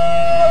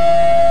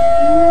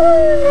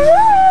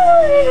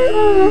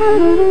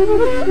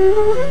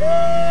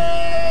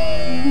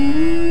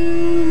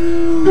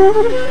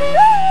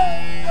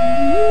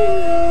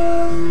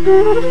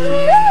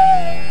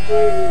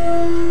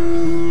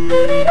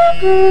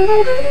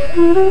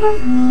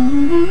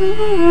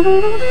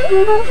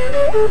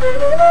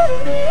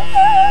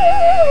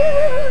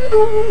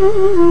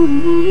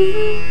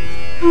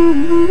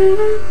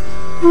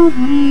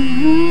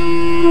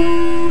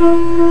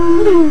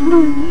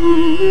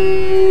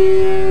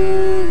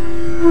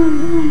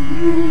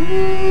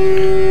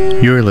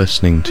 You're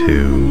listening to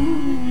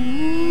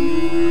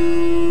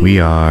We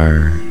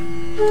Are,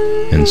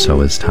 and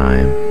So Is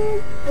Time,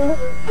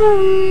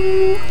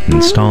 an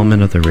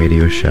installment of the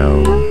radio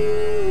show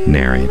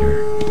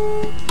Narrator,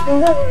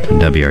 from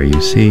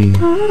WRUC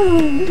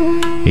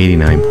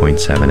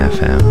 89.7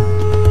 FM,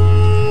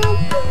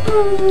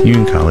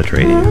 Union College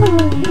Radio.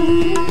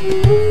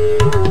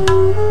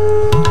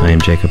 I am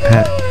Jacob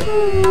Peck,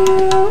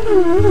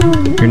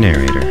 your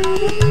narrator.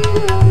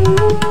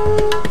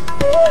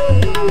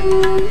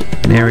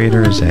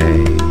 Narrator is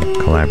a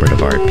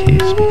collaborative art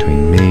piece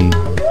between me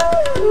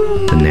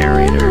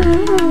narrator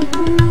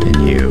and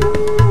you,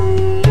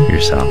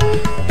 yourself.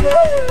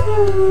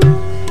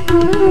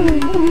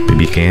 We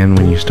began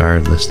when you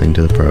started listening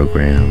to the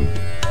program,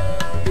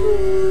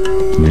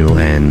 and we will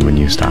end when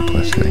you stop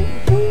listening.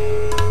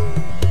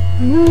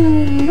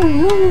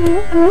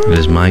 It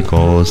is my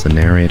goal as the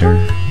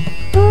narrator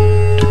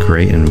to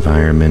create an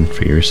environment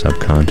for your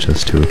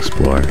subconscious to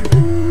explore.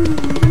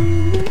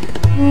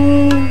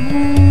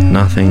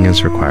 Nothing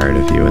is required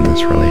of you in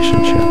this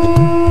relationship.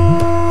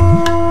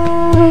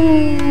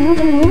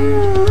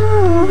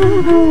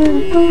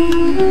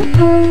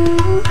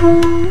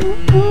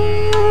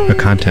 A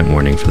content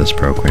warning for this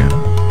program.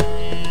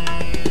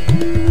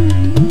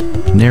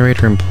 The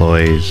narrator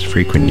employs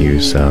frequent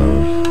use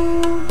of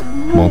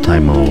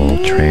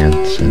multimodal,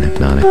 trance, and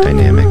hypnotic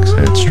dynamics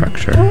in its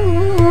structure.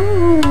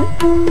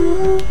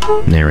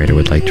 The narrator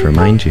would like to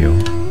remind you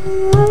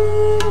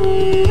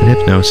that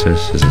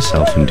hypnosis is a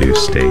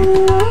self-induced state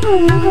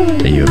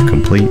that you have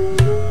complete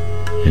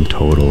and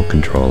total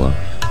control of.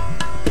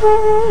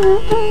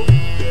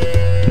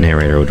 The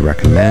narrator would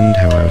recommend,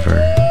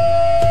 however,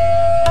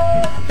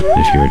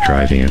 if you are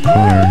driving a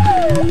car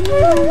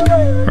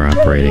or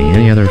operating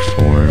any other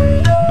form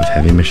of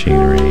heavy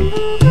machinery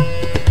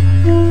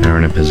and are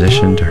in a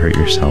position to hurt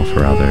yourself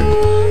or others,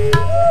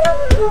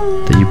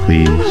 that you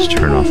please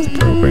turn off the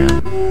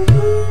program.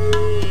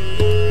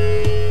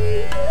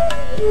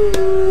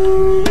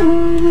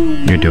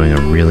 You're doing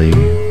a really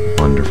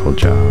wonderful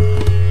job.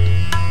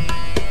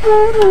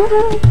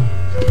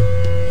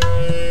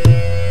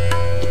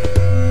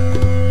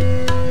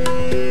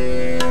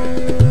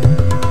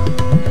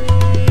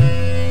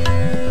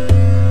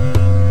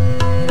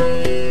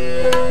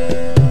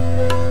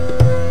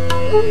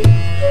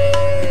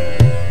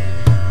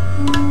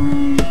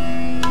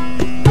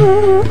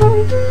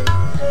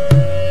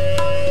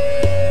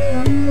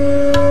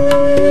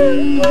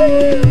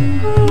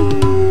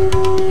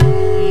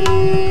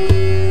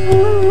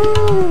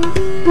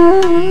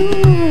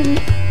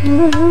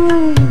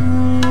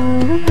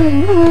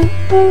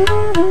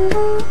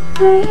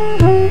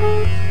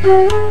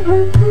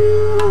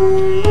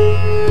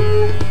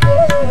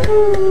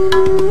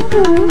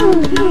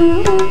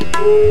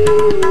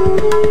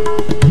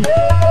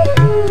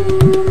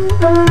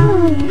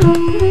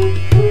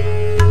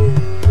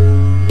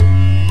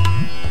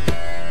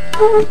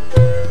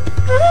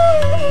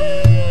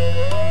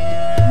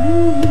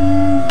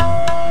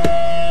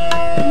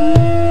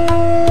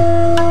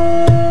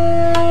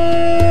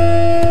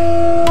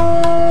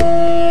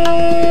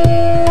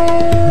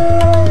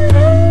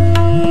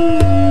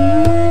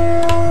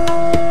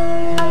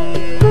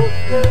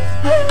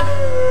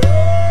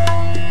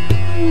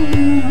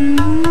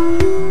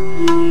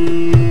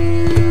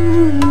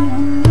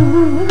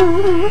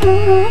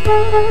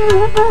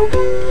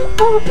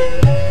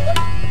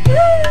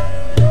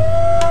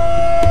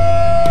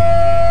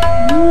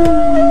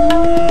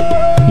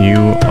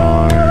 You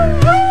are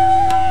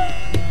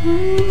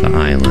the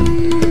island.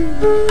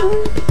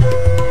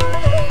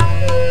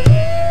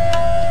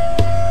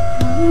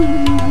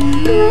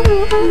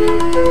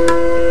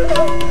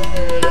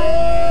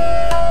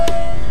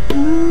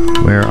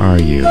 Where are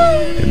you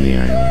in the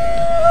island?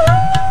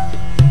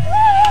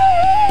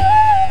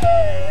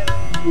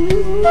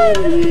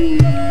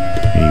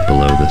 Are you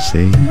below the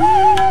sea?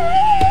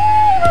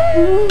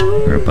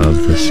 Or above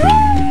the sea?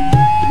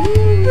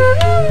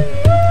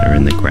 Or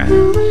in the grass?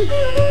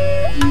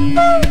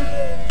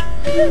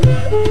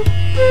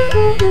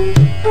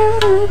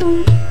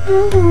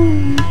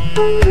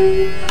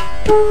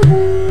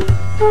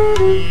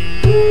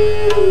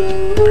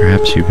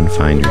 Perhaps you can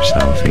find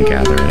yourself and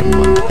gather it in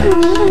one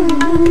place.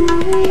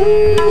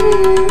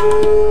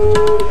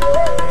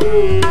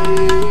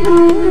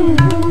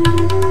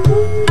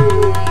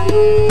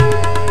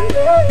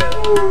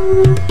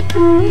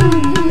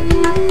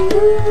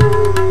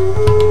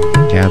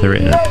 Gather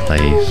it in a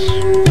place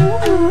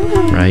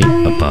right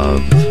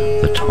above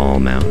the tall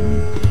mountain.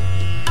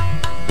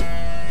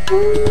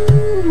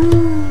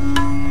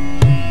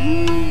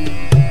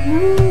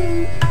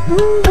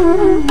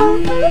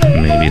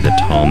 Maybe the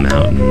tall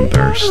mountain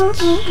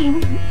bursts,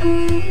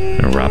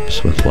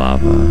 erupts with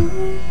lava,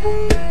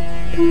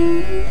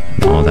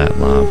 and all that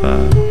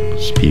lava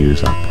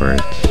spews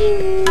upwards,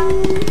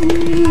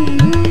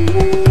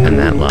 and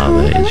that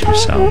lava is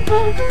yourself.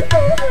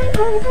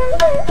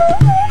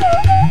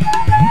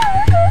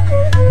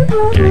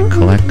 And it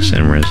collects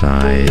and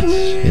resides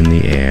in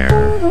the air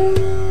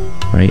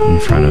right in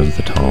front of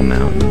the tall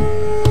mountain,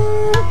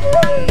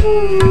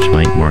 which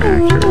might more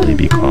accurately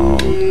be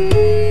called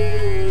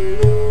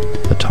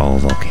the tall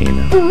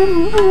volcano.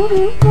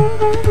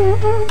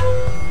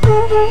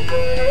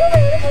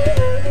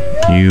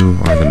 You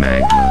are the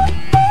magma,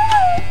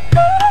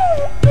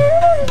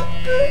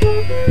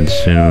 and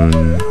soon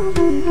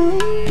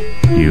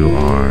you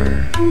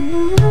are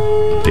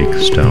a big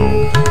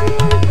stone.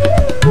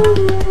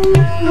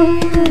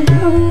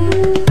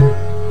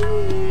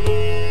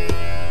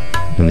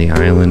 And the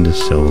island is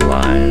still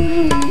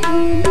alive.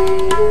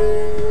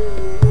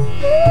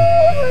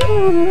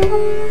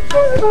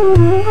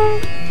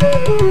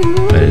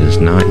 But it is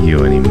not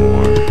you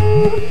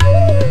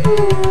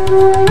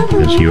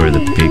You are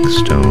the big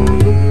stone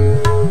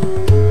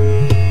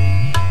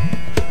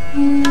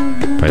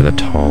by the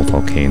tall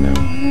volcano,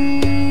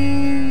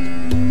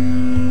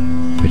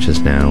 which is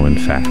now, in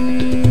fact,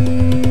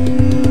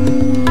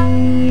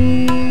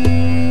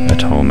 a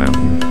tall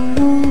mountain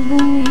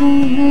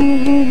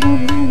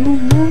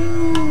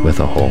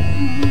with a hole.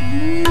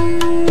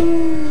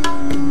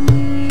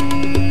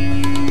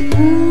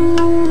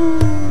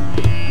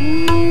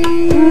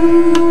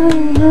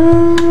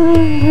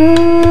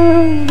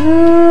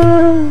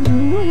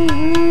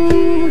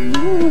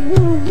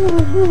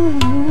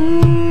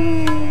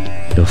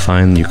 You'll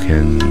find you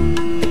can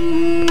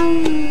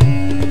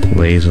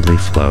lazily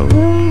float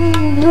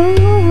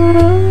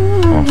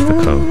off the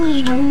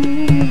coast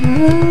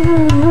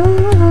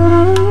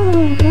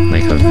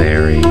like a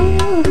very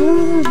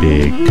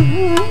big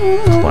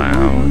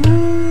cloud.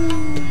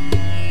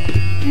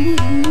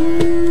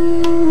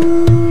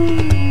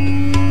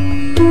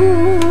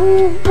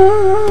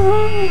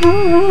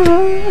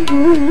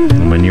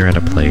 And when you're at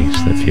a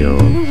place that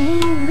feels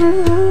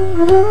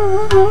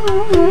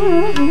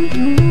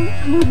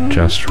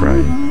just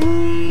right,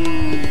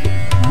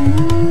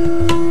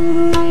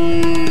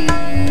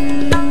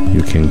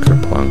 you can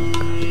kerplunk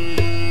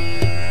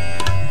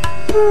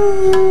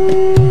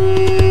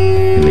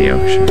in the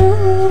ocean.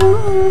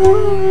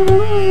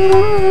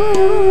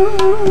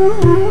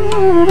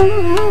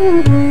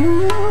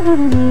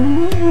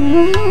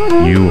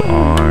 You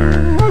are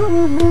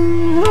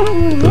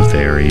the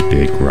very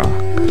big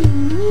rock,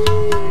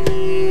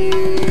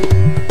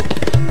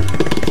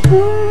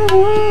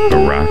 a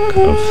rock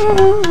of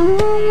thought.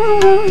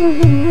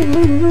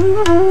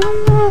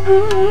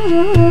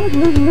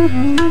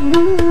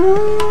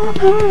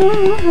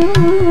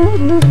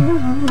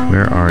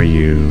 Where are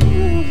you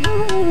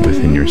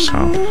within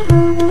yourself?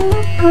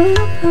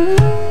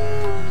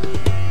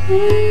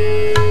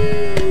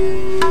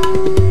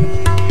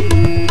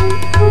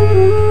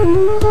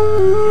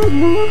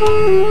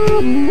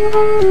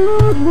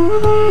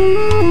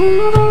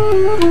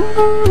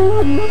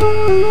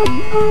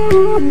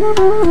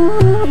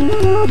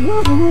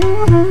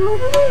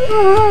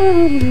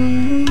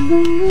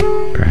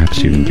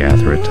 Perhaps you can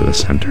gather it to the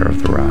center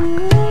of the rock.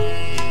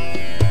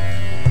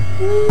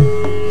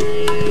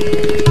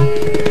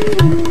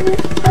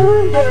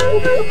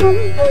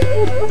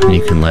 And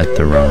you can let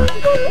the rock,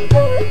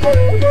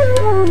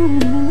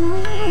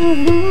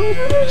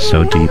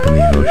 so deep in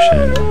the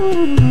ocean,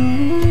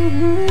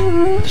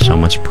 with so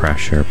much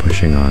pressure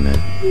pushing on it,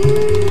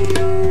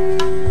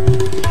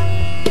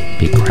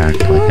 be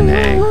cracked like an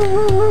egg.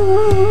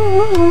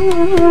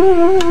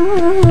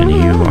 And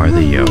you are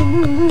the yolk.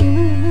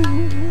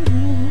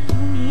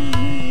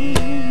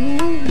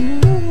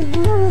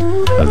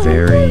 A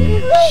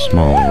very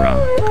small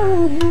rock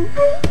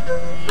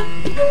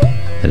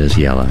that is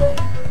yellow.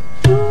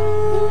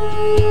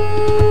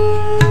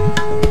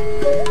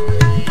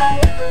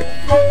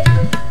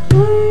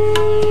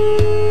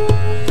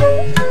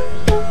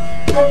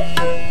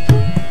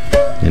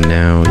 And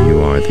now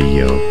you are the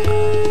yolk.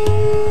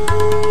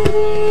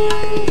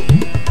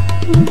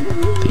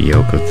 The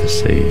yolk of the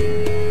sea.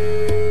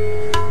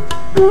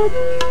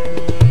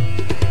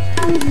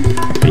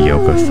 The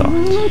yolk of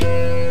thoughts.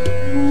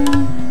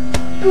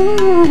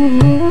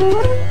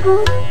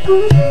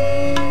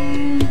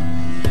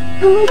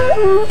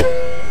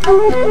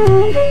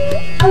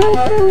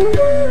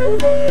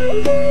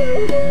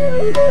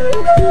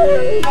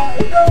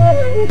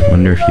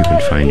 Wonder if you can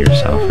find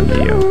yourself in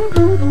the yolk.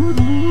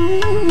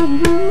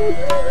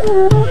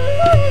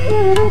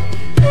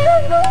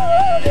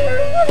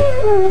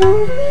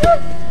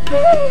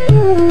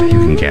 If you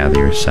can gather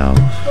yourself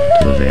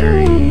to the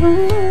very,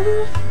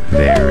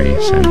 very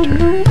center.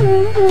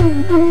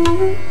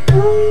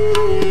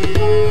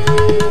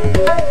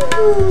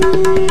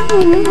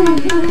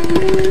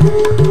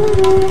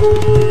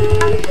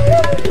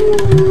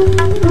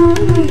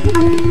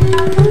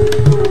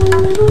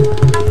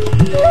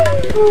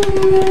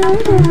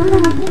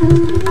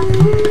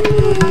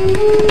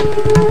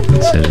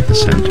 Sit at the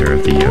center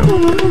of the yolk.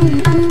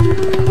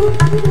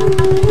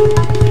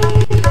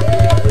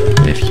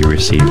 If you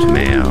received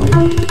mail,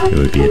 it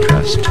would be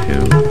addressed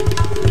to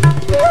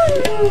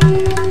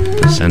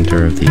the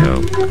center of the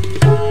yolk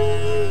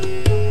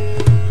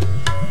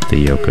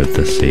of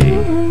the sea,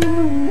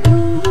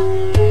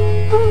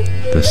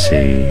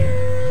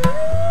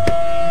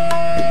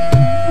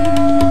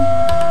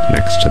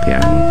 next to the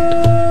island.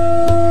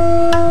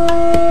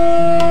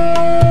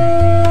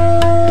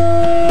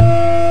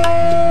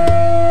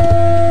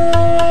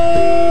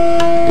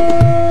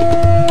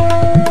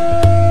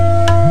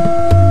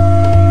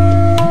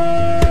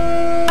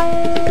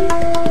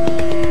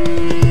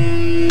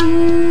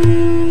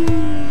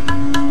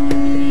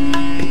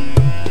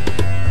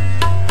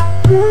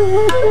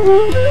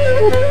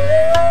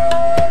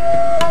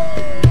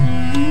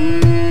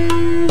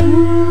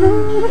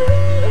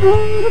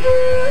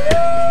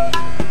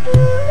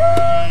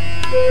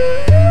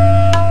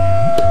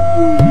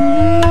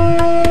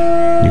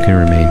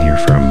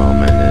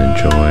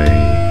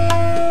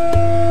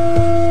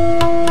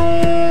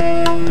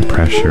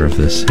 pressure of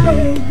the sea,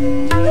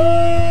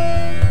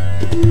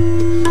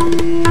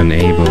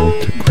 unable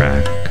to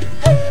crack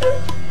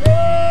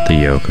the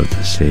yoke of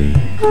the sea,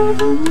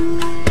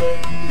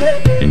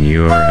 and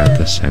you are at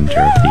the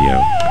center of the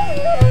yoke.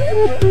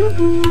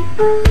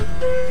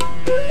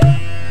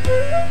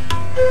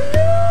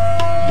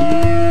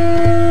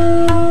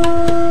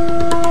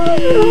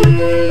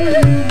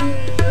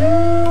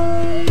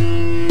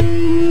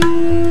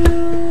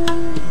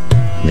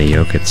 The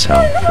yoke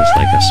itself is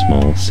like a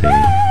small sea.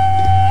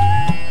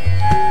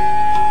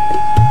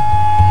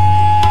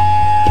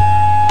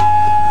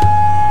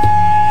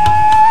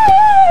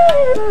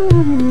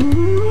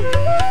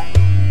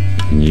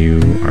 And you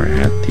are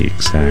at the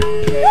exact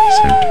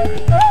center.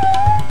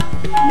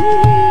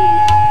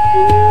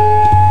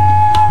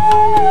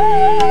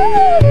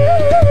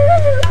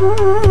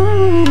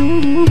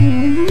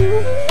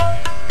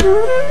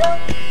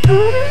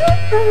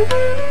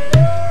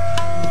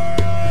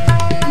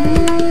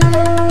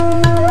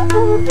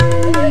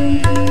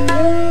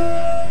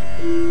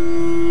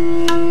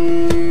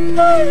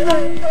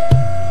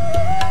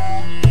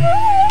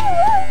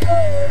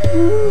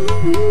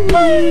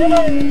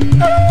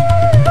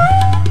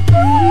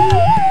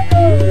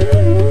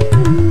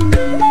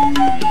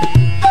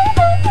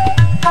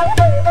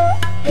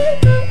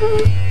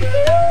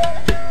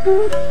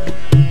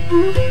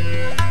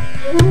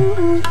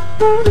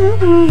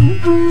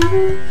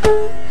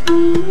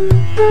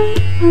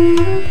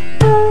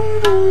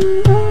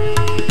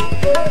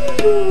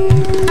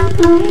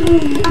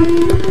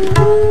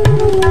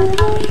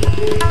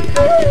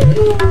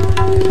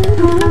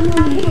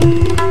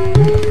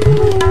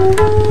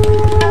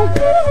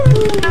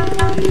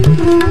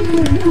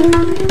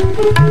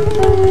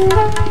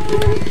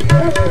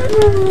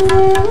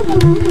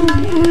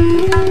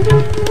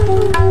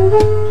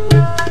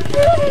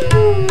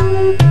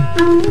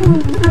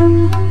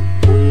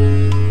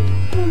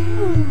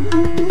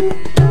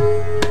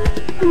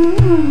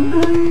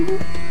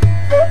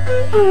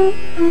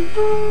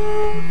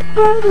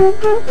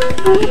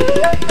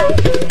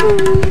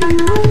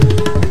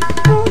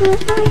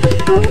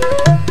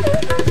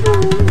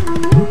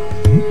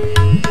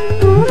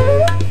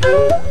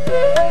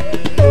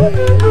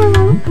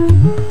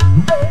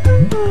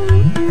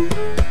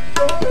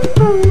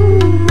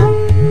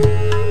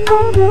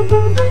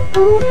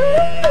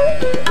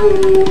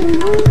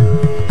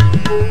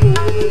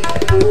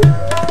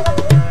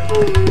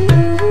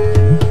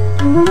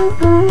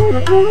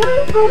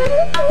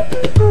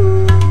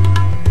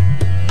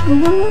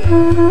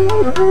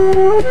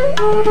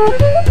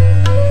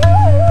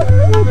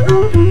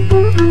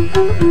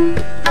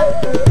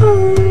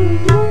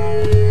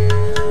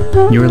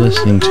 You're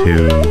listening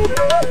to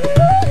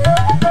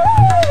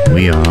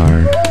We Are,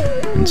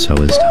 and So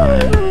Is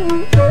Time.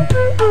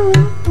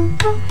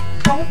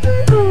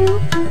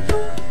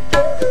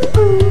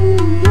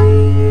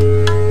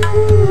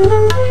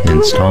 An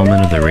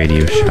installment of the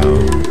radio show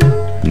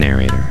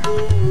Narrator.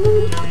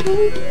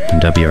 On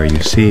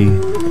WRUC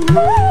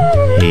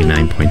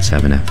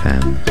 89.7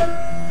 FM,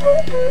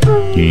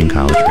 Union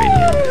College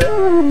Radio.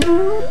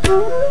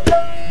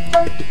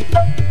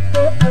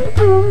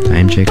 I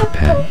am Jacob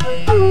Pett,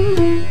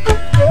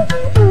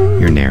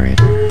 your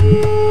narrator.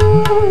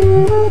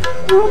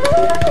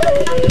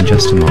 In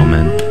just a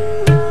moment,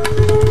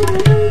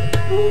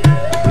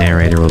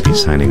 narrator will be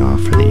signing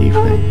off for the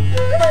evening.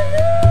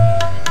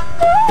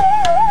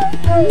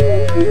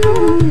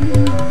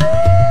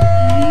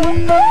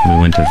 We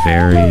want to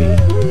very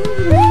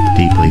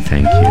deeply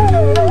thank you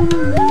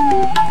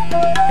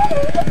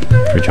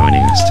for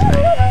joining us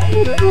tonight.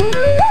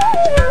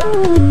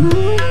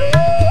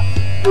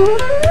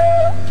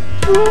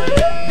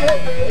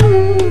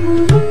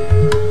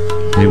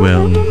 We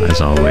will,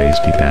 as always,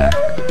 be back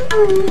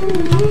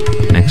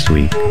next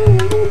week,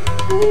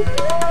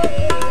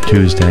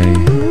 Tuesday,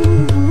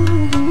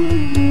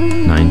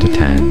 9 to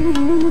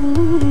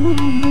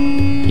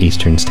 10,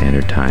 Eastern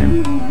Standard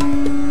Time,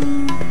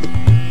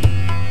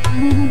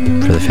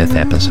 for the 5th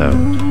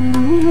episode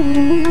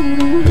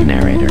of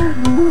Narrator.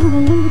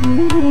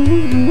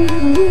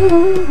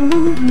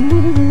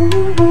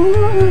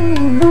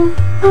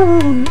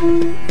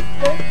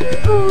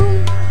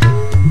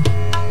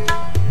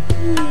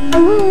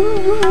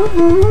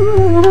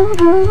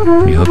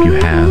 We hope you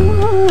have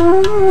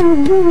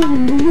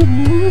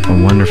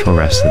a wonderful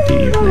rest of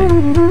the evening.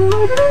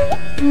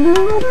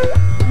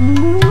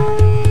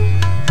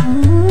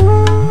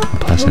 A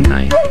pleasant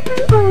night.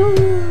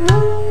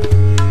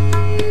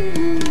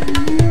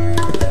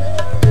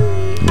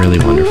 A really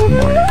wonderful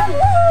morning.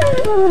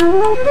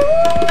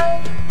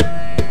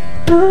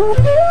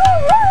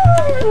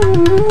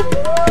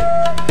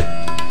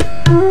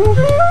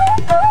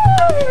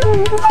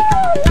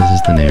 This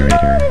is the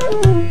narrator,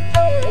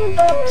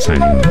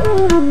 signing off.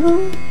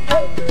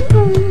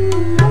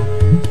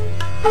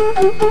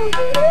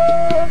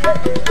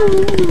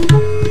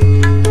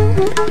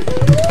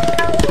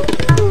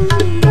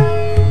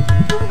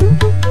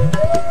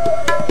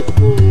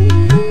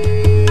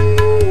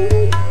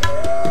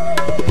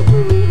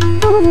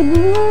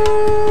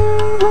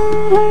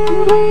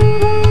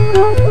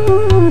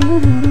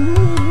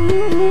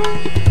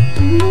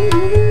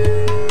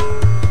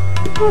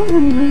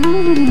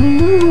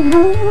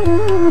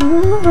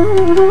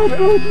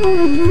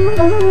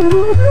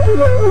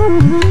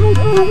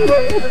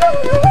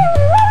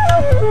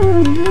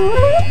 Thank you.